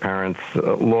by the parents'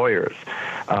 lawyers.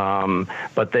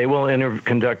 But they will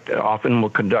often will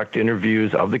conduct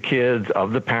interviews of the kids,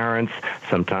 of the parents,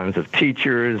 sometimes of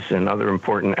teachers and other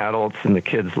important adults in the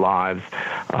kids' lives,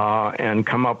 and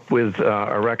come up with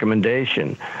a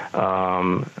recommendation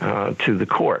to the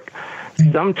court.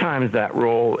 Sometimes that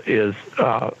role is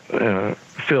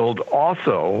filled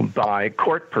also by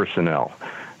court personnel,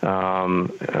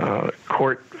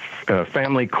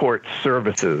 family court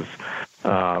services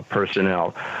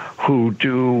personnel who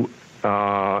do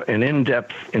an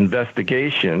in-depth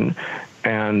investigation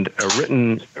and a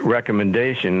written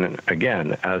recommendation,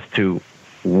 again, as to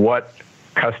what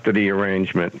custody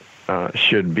arrangement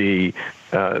should be,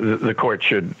 the court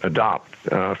should adopt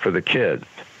for the kids.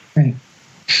 Right.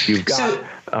 You've got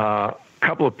a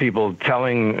couple of people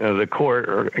telling the court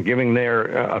or giving their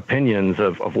opinions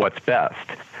of what's best.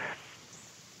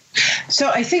 So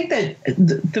I think that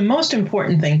the most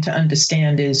important thing to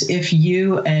understand is if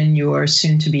you and your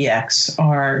soon-to-be ex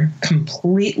are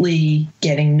completely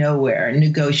getting nowhere,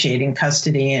 negotiating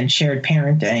custody and shared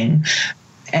parenting,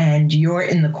 and you're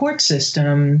in the court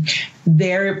system,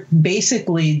 the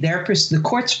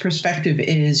court's perspective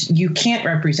is you can't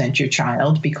represent your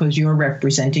child because you're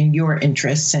representing your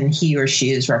interests and he or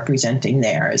she is representing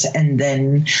theirs.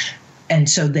 And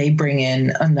so they bring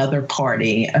in another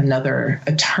party, another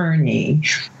attorney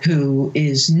who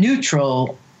is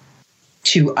neutral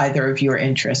to either of your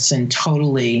interests and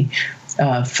totally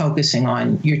focusing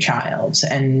on your child's.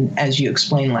 And as you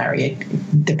explained, Larry,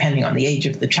 depending on the age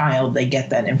of the child, they get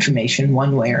that information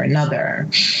one way or another.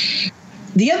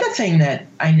 The other thing that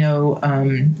I know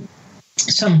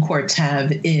some courts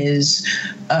have is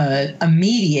a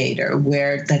mediator,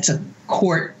 where that's a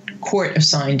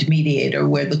court-assigned mediator,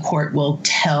 where the court will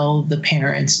tell the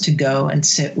parents to go and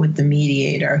sit with the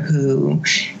mediator who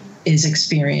is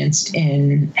experienced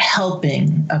in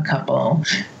helping a couple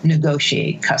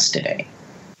negotiate custody.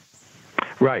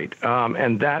 Right,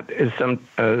 and that is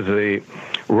a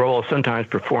role sometimes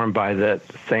performed by that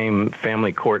same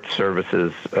family court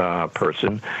services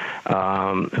person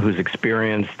who's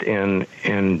experienced in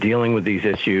dealing with these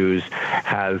issues,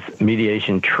 has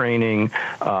mediation training,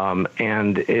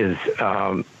 and is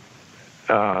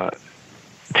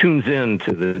tunes in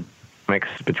to the mix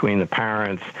between the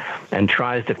parents and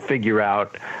tries to figure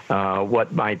out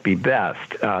what might be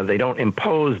best. They don't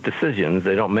impose decisions.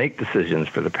 They don't make decisions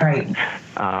for the parents,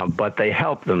 but they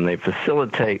help them. They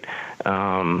facilitate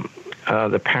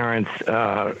the parents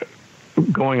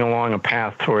going along a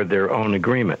path toward their own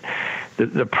agreement.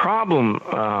 The problem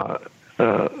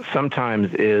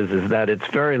sometimes is that it's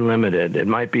very limited. It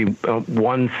might be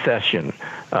one session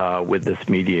with this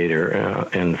mediator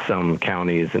in some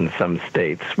counties in some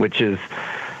states, which is,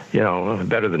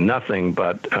 better than nothing,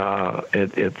 but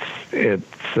it's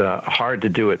hard to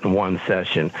do it in one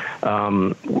session.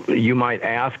 You might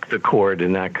ask the court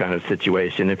in that kind of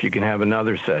situation if you can have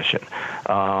another session,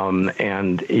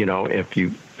 and if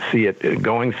you see it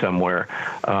going somewhere,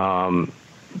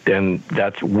 then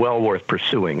that's well worth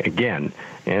pursuing. Again,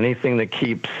 anything that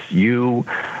keeps you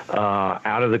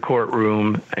out of the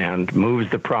courtroom and moves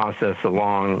the process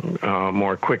along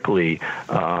more quickly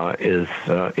is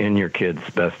in your kid's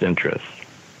best interest.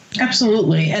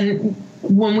 Absolutely. And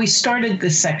when we started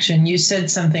this section, you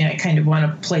said something I kind of want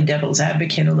to play devil's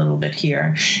advocate a little bit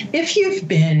here. If you've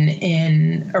been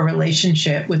in a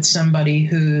relationship with somebody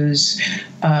who's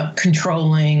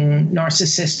controlling,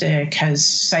 narcissistic, has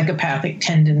psychopathic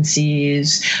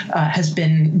tendencies, has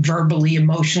been verbally,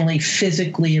 emotionally,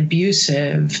 physically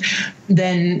abusive,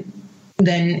 then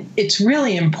it's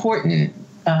really important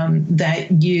that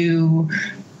you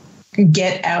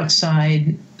get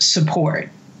outside support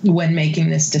when making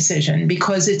this decision,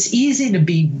 because it's easy to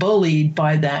be bullied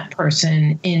by that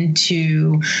person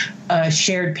into a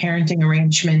shared parenting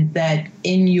arrangement that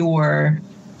in your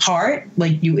heart,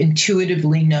 like you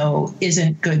intuitively know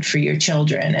isn't good for your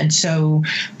children. And so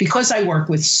because I work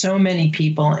with so many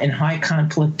people in high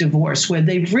conflict divorce where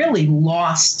they've really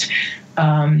lost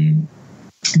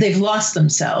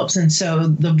themselves. And so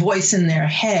the voice in their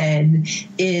head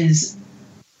is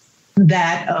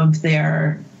that of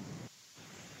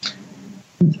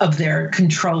their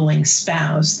controlling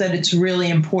spouse, that it's really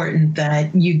important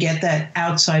that you get that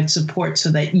outside support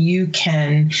so that you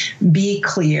can be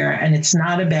clear. And it's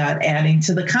not about adding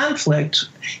to the conflict.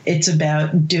 It's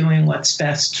about doing what's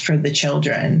best for the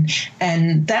children.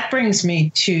 And that brings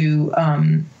me to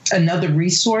another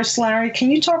resource, Larry.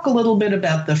 Can you talk a little bit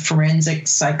about the forensic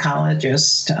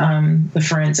psychologist, the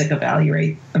forensic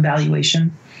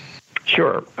evaluation?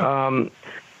 Sure.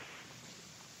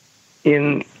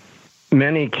 In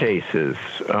many cases,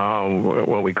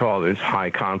 what we call these high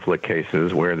conflict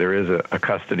cases where there is a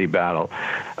custody battle,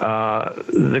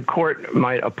 the court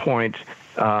might appoint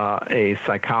a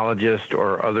psychologist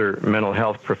or other mental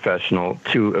health professional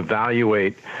to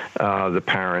evaluate the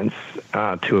parents,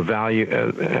 to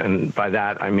evaluate, and by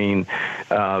that I mean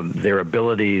their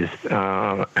abilities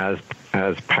as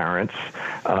parents,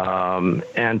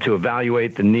 and to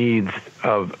evaluate the needs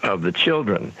of the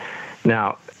children.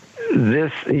 Now,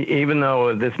 this, even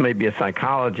though this may be a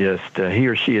psychologist, he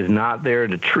or she is not there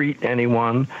to treat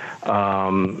anyone.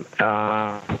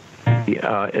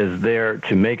 Is there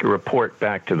to make a report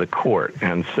back to the court.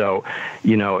 And so,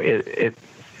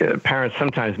 parents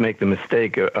sometimes make the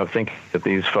mistake of thinking that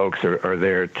these folks are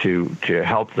there to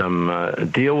help them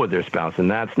deal with their spouse,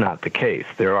 and that's not the case.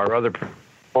 There are other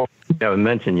people I haven't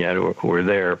mentioned yet who are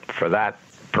there for that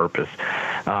purpose.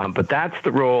 But that's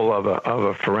the role of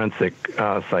a forensic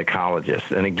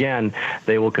psychologist. And again,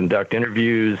 they will conduct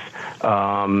interviews,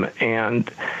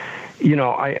 and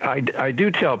I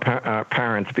do tell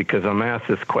parents, because I'm asked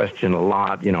this question a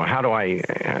lot. How do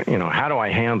I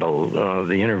handle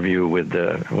the interview with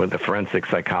the forensic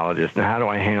psychologist, and how do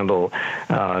I handle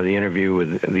the interview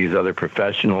with these other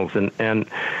professionals? And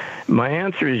my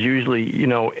answer is usually,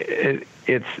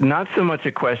 it's not so much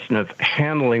a question of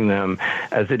handling them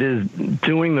as it is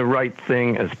doing the right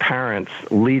thing as parents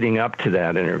leading up to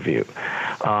that interview.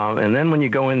 And then when you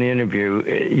go in the interview,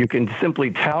 you can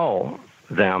simply tell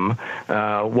them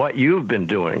what you've been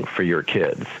doing for your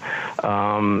kids.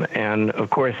 And of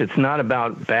course, it's not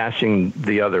about bashing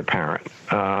the other parent.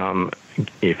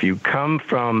 If you come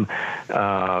from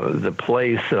the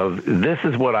place of, this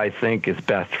is what I think is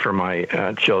best for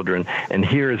my children, and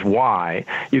here's why,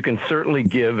 you can certainly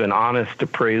give an honest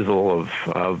appraisal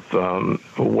of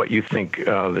what you think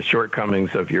the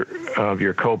shortcomings of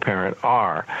your co-parent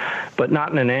are, but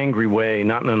not in an angry way,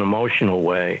 not in an emotional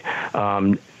way.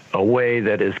 A way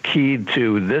that is keyed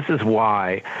to, this is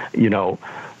why,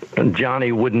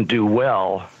 Johnny wouldn't do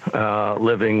well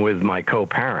living with my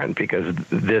co-parent, because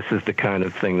this is the kind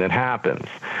of thing that happens.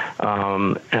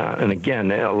 And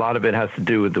again, a lot of it has to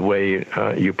do with the way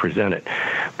you present it.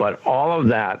 But all of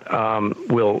that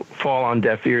will fall on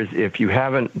deaf ears if you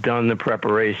haven't done the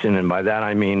preparation. And by that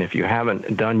I mean if you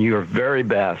haven't done your very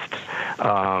best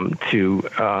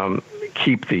to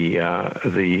keep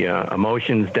the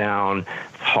emotions down.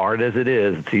 Hard as it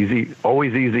is, it's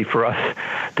always easy for us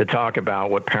to talk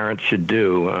about what parents should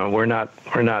do. We're not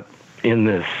in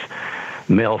this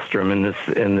maelstrom, in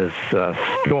this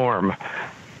storm.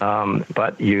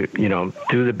 But you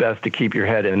do the best to keep your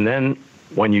head. And then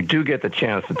when you do get the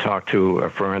chance to talk to a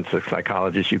forensic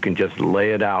psychologist, you can just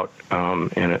lay it out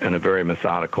in a very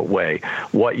methodical way.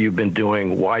 What you've been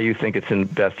doing, why you think it's in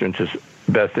best interest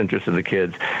of the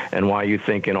kids, and why you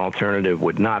think an alternative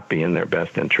would not be in their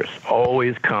best interest.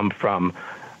 Always come from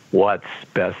what's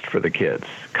best for the kids.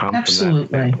 Come Absolutely.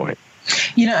 From that standpoint.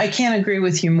 I can't agree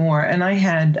with you more. And I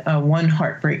had one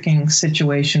heartbreaking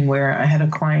situation where I had a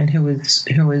client who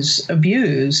was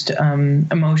abused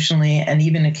emotionally and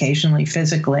even occasionally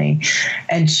physically,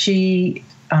 and she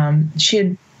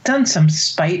had done some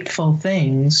spiteful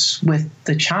things with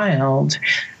the child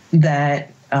that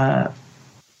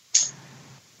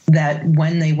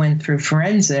when they went through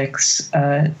forensics,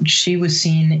 she was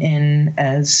seen in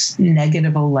as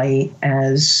negative a light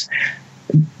as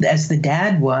the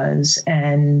dad was,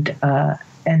 and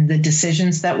the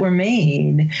decisions that were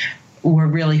made were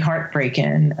really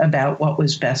heartbreaking about what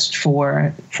was best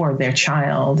for their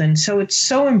child. And so it's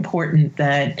so important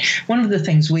that one of the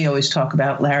things we always talk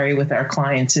about, Larry, with our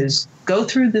clients is go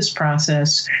through this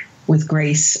process with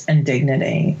grace and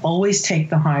dignity. Always take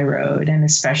the high road, and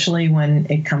especially when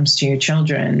it comes to your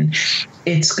children,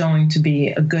 it's going to be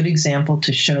a good example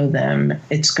to show them.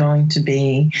 It's going to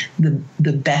be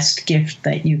the best gift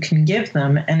that you can give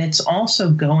them, and it's also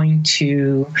going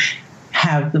to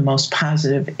have the most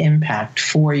positive impact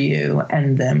for you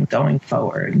and them going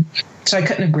forward. So I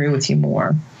couldn't agree with you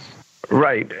more.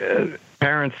 Right.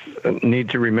 Parents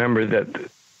need to remember that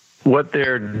what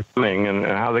they're doing and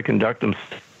how they conduct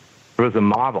themselves was a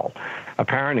model, a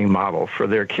parenting model for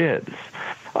their kids.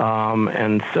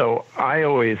 And so I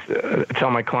always tell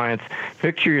my clients,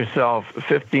 picture yourself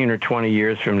 15 or 20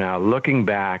 years from now looking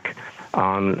back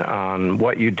on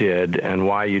what you did and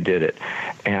why you did it.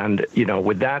 And,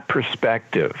 with that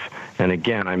perspective, and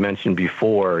again, I mentioned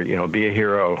before, be a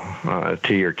hero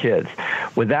to your kids.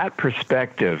 With that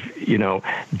perspective,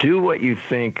 do what you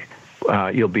think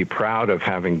you'll be proud of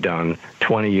having done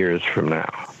 20 years from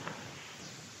now.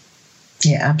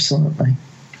 Yeah, absolutely.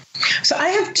 So I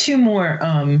have two more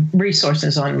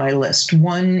resources on my list.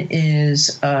 One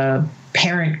is a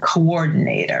parent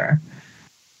coordinator.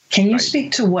 Can you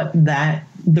speak to what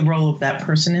the role of that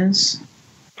person is?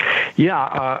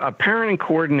 Yeah, a parenting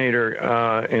coordinator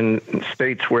in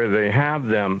states where they have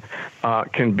them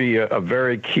can be a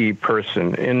very key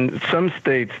person. In some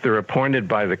states, they're appointed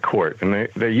by the court, and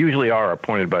they usually are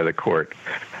appointed by the court,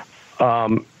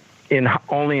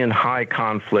 only in high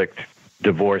conflict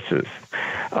divorces.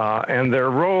 And their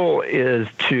role is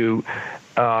to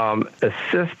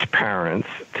assist parents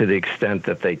to the extent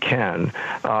that they can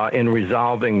in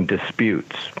resolving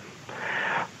disputes.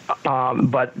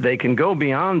 But they can go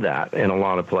beyond that in a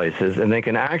lot of places, and they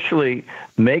can actually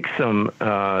make some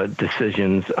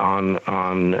decisions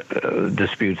on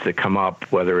disputes that come up,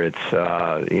 whether it's,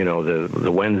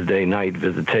 the Wednesday night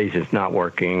visitation is not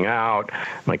working out,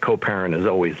 my co-parent is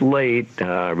always late,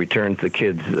 returns the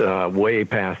kids way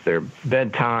past their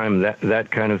bedtime,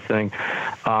 that kind of thing.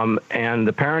 And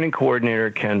the parenting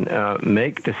coordinator can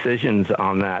make decisions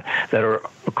on that are,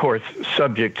 of course,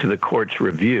 subject to the court's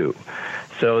review.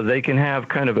 So they can have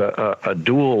kind of a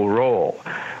dual role.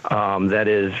 That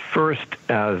is, first,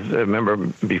 as remember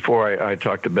before I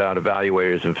talked about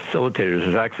evaluators and facilitators,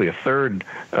 there's actually a third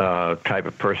type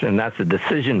of person, and that's a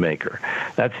decision maker.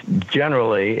 That's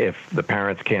generally, if the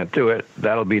parents can't do it,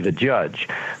 that'll be the judge.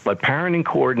 But parenting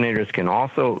coordinators can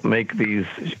also make these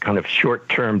kind of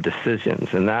short-term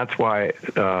decisions, and that's why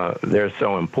they're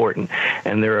so important.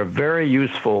 And they're a very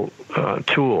useful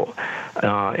tool.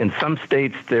 In some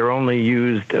states, they're only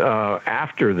used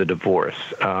after the divorce,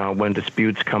 when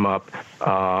disputes come up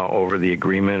over the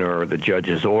agreement or the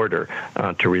judge's order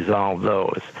to resolve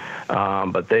those.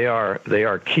 But they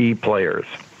are key players.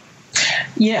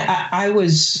 Yeah,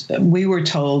 we were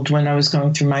told when I was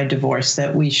going through my divorce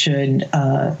that we should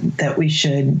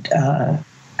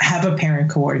have a parent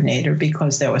coordinator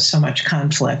because there was so much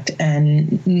conflict.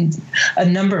 And a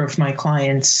number of my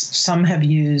clients, some have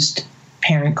used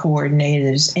parent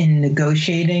coordinators in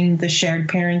negotiating the shared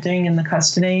parenting and the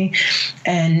custody.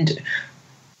 And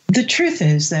the truth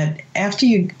is that after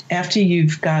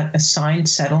you've got a signed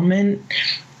settlement,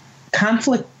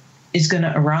 conflict is going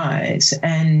to arise.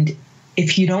 And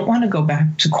if you don't want to go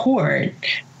back to court,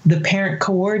 the parent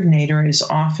coordinator is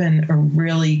often a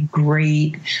really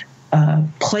great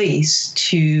place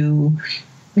to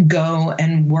go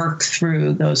and work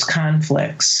through those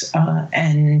conflicts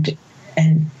and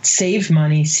save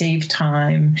money, save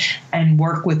time, and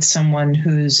work with someone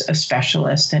who's a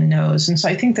specialist and knows. And so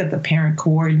I think that the parent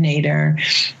coordinator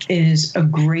is a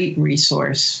great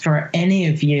resource for any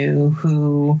of you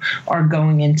who are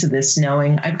going into this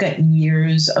knowing I've got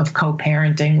years of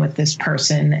co-parenting with this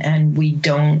person and we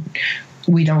don't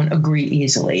agree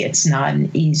easily. It's not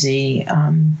an easy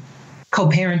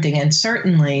co-parenting. And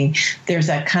certainly there's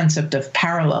that concept of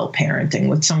parallel parenting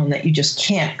with someone that you just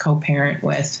can't co-parent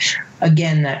with.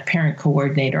 Again, that parent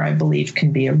coordinator, I believe,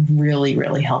 can be a really,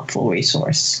 really helpful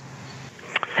resource.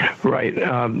 Right.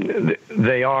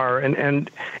 They are.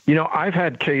 And I've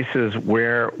had cases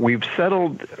where we've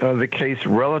settled the case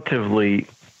relatively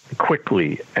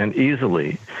quickly and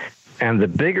easily, and the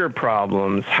bigger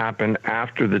problems happen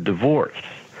after the divorce.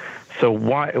 So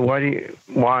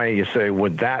why you say,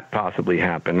 would that possibly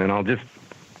happen? And I'll just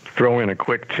throw in a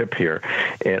quick tip here.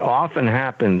 It often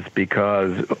happens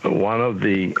because one of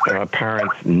the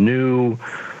parents' new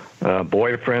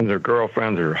boyfriends or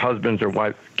girlfriends or husbands or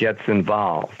wives gets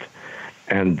involved.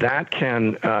 And that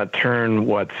can turn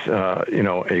what's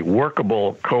a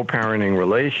workable co-parenting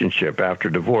relationship after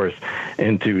divorce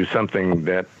into something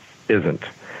that isn't.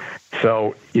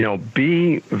 So,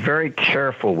 be very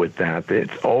careful with that.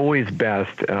 It's always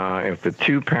best if the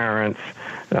two parents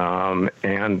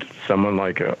and someone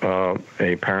like a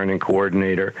parenting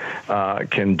coordinator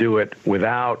can do it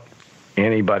without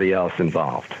anybody else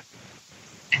involved.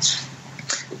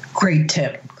 Great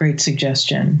tip, great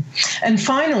suggestion. And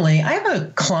finally, I have a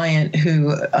client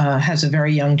who has a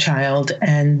very young child,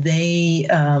 and they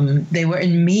were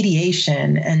in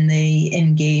mediation, and they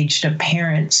engaged a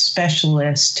parent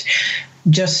specialist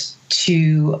just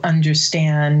to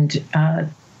understand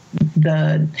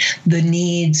the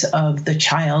needs of the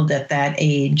child at that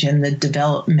age and the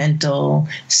developmental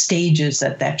stages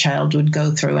that child would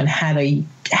go through, and how to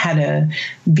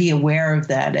be aware of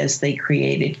that as they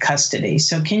created custody.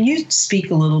 So can you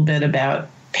speak a little bit about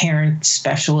parent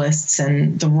specialists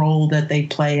and the role that they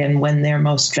play and when they're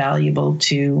most valuable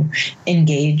to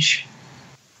engage?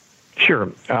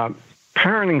 Sure.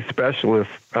 Parenting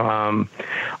specialists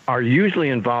are usually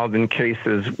involved in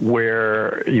cases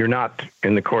where you're not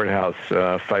in the courthouse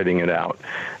fighting it out.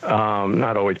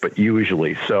 Not always, but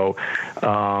usually. So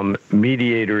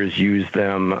mediators use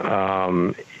them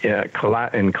in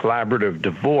collaborative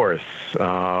divorce,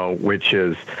 which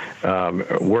is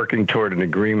working toward an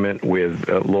agreement with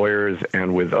lawyers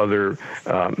and with other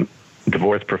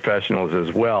divorce professionals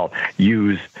as well.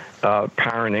 Use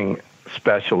parenting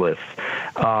specialists.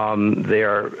 They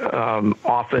are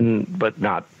often, but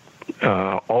not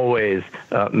always,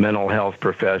 mental health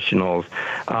professionals.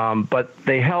 But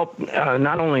they help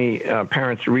not only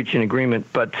parents reach an agreement,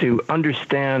 but to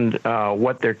understand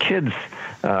what their kids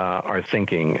are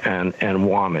thinking and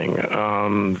wanting.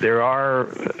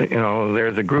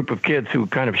 There's a group of kids who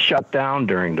kind of shut down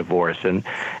during divorce and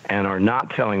are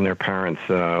not telling their parents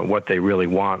what they really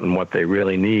want and what they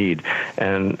really need.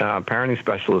 And parenting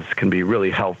specialists can be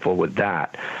really helpful with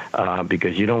that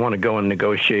because you don't want to go and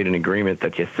negotiate an agreement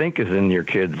that you think is in your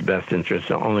kid's best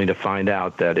interest, only to find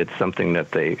out that it's something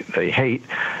that they hate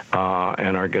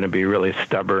and are going to be really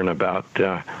stubborn about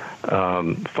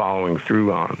following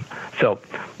through on. So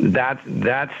that's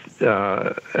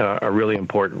a really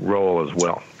important role as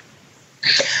well.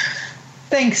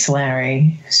 Thanks,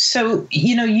 Larry. So,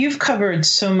 you've covered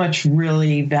so much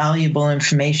really valuable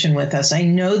information with us. I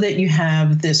know that you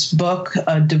have this book,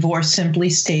 Divorce Simply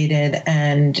Stated,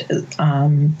 and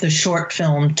the short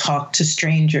film, Talk to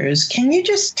Strangers. Can you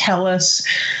just tell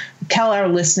our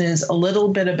listeners a little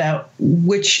bit about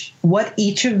what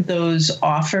each of those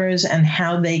offers and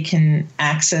how they can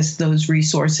access those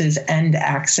resources and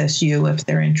access you if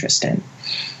they're interested?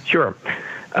 Sure.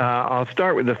 I'll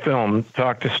start with the film,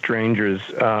 Talk to Strangers.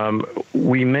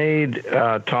 We made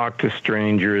Talk to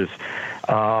Strangers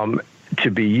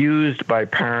to be used by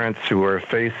parents who are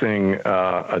facing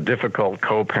a difficult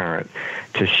co-parent,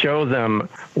 to show them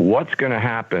what's going to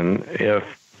happen if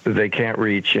they can't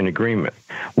reach an agreement,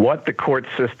 what the court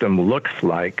system looks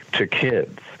like to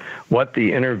kids, what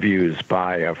the interviews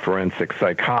by a forensic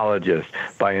psychologist,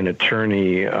 by an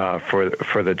attorney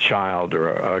for the child or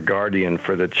a guardian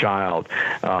for the child,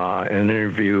 an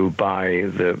interview by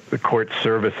the court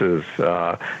services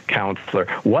counselor,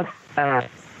 what that's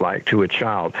like to a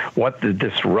child, what the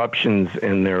disruptions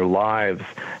in their lives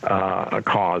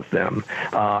cause them,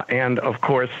 and of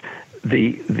course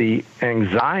the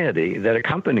anxiety that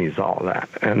accompanies all that,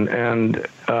 and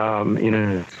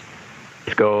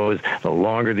goes, the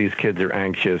longer these kids are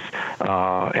anxious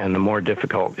and the more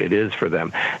difficult it is for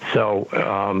them. So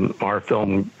our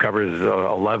film covers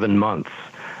 11 months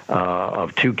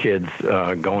of two kids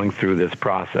going through this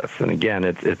process. And again,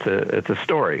 it's a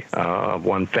story of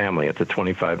one family. It's a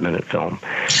 25-minute film.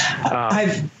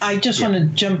 I just want to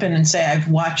jump in and say I've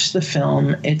watched the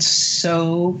film. It's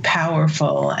so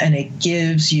powerful, and it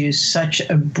gives you such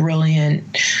a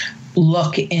brilliant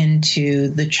look into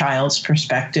the child's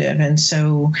perspective. And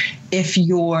so if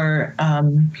you're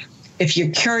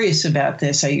curious about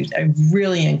this, I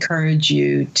really encourage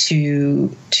you to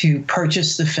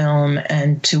purchase the film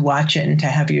and to watch it, and to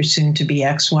have your soon-to-be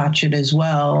ex watch it as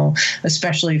well,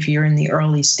 especially if you're in the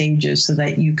early stages, so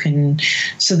that you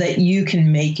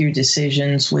can make your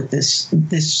decisions with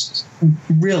this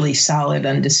really solid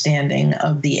understanding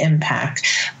of the impact.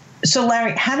 So,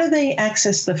 Larry, how do they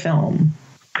access the film?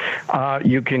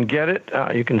 You can get it,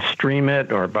 you can stream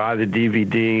it or buy the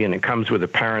DVD, and it comes with a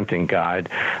parenting guide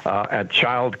at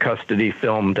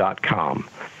childcustodyfilm.com.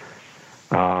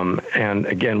 And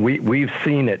again, we've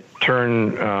seen it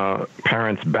turn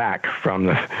parents back from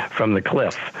the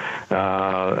cliff.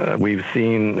 We've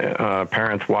seen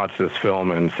parents watch this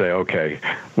film and say, "Okay,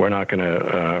 we're not going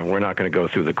to go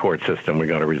through the court system. We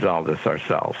got to resolve this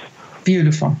ourselves."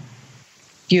 Beautiful.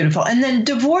 Beautiful. And then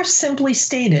Divorce Simply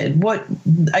Stated,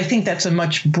 I think that's a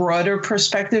much broader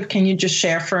perspective. Can you just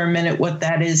share for a minute what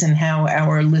that is and how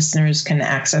our listeners can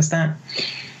access that?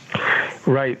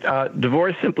 Right.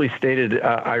 Divorce Simply Stated,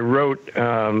 I wrote,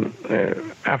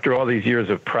 after all these years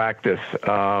of practice,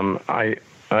 I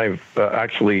I've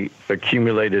actually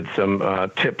accumulated some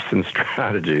tips and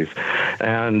strategies,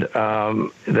 and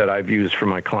that I've used for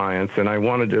my clients, and I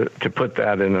wanted to put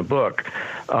that in a book.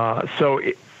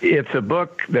 It's a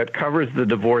book that covers the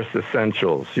divorce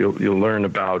essentials. You'll learn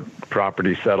about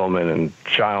property settlement and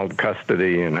child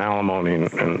custody and alimony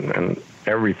and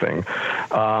everything.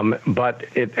 But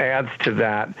it adds to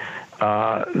that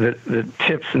the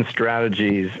tips and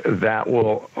strategies that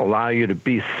will allow you to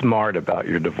be smart about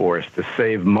your divorce, to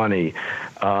save money.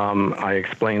 I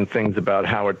explain things about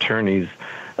how attorneys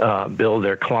bill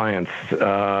their clients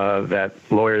that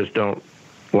lawyers don't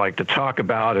like to talk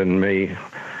about, and may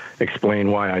explain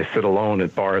why I sit alone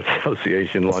at bar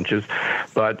association lunches.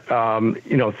 But,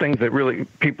 things that really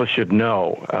people should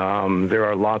know. There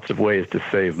are lots of ways to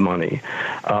save money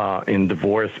in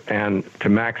divorce and to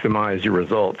maximize your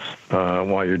results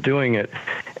while you're doing it.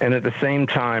 And at the same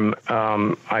time,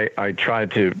 I try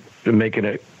to make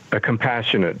it a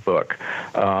compassionate book.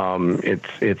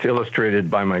 It's illustrated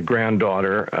by my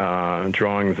granddaughter,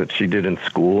 drawings that she did in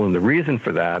school. And the reason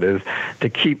for that is to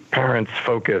keep parents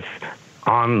focused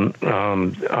on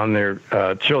their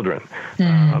children.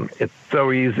 It's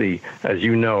so easy, as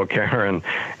you know, Karen,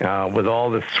 with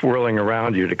all this swirling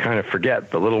around you, to kind of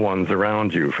forget the little ones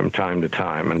around you from time to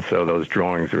time. And so those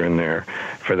drawings are in there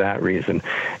for that reason.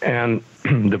 And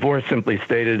Divorce Simply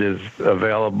Stated is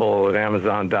available at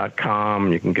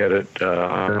Amazon.com. You can get it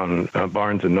on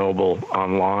Barnes & Noble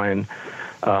online.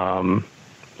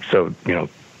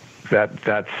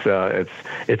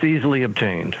 It's easily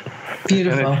obtained.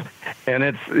 Beautiful. And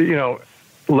it's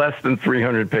less than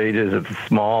 300 pages. It's a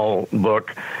small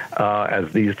book,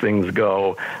 as these things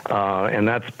go, and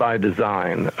that's by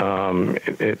design.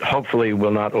 It hopefully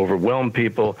will not overwhelm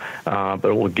people, but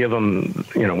it will give them,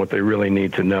 what they really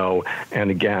need to know. And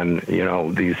again,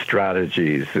 these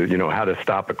strategies, how to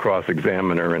stop a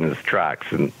cross-examiner in his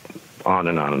tracks, and on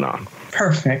and on and on.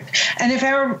 Perfect. And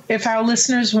if our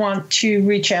listeners want to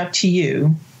reach out to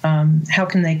you, how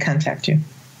can they contact you?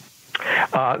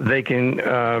 They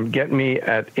can get me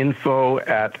at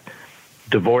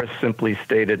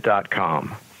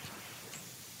info@divorcesimplystated.com.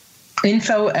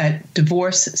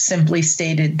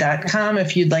 info@divorcesimplystated.com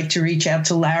if you'd like to reach out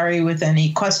to Larry with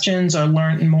any questions or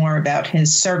learn more about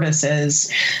his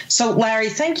services. So, Larry,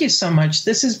 thank you so much.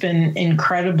 This has been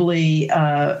incredibly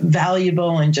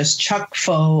valuable and just chock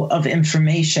full of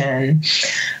information.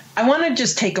 I want to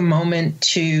just take a moment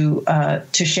to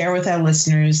share with our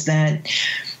listeners that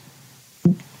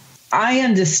I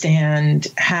understand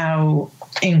how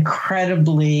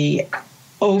incredibly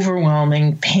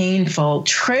overwhelming, painful,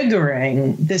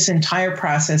 triggering this entire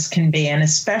process can be, and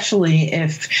especially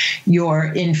if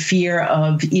you're in fear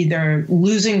of either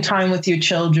losing time with your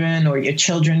children or your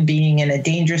children being in a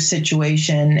dangerous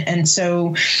situation. And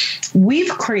so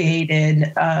we've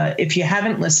created, if you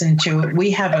haven't listened to it,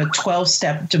 we have a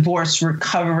 12-step divorce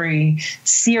recovery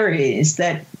series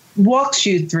that walks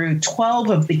you through 12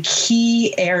 of the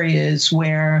key areas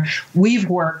where we've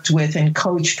worked with and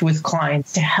coached with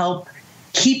clients to help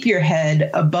keep your head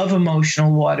above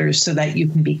emotional waters so that you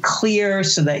can be clear,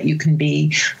 so that you can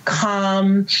be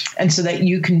calm, and so that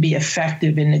you can be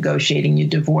effective in negotiating your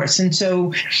divorce. And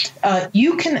so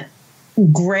you can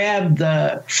grab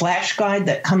the flash guide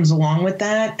that comes along with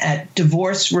that at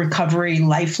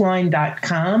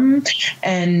divorcerecoverylifeline.com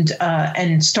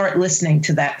and start listening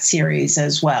to that series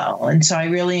as well. And so I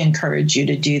really encourage you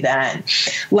to do that.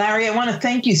 Larry, I want to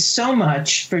thank you so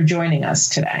much for joining us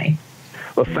today.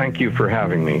 Well, thank you for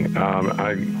having me.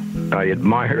 I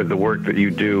admire the work that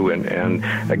you do, and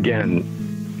again,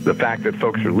 the fact that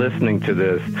folks are listening to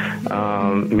this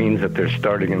means that they're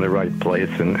starting in the right place,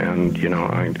 and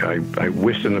I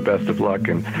wish them the best of luck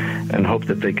and hope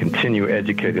that they continue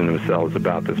educating themselves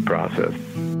about this process.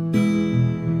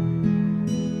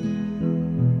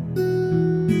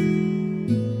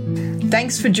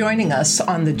 Thanks for joining us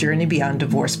on the Journey Beyond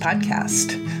Divorce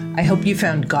podcast. I hope you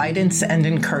found guidance and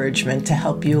encouragement to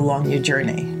help you along your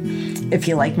journey. If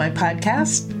you like my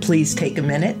podcast, please take a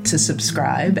minute to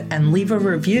subscribe and leave a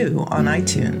review on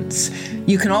iTunes.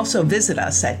 You can also visit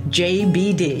us at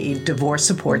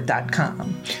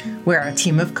jbddivorcesupport.com, where our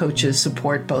team of coaches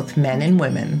support both men and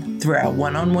women through our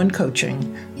one-on-one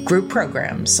coaching, group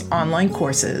programs, online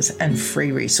courses, and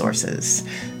free resources.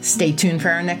 Stay tuned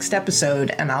for our next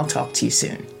episode, and I'll talk to you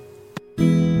soon.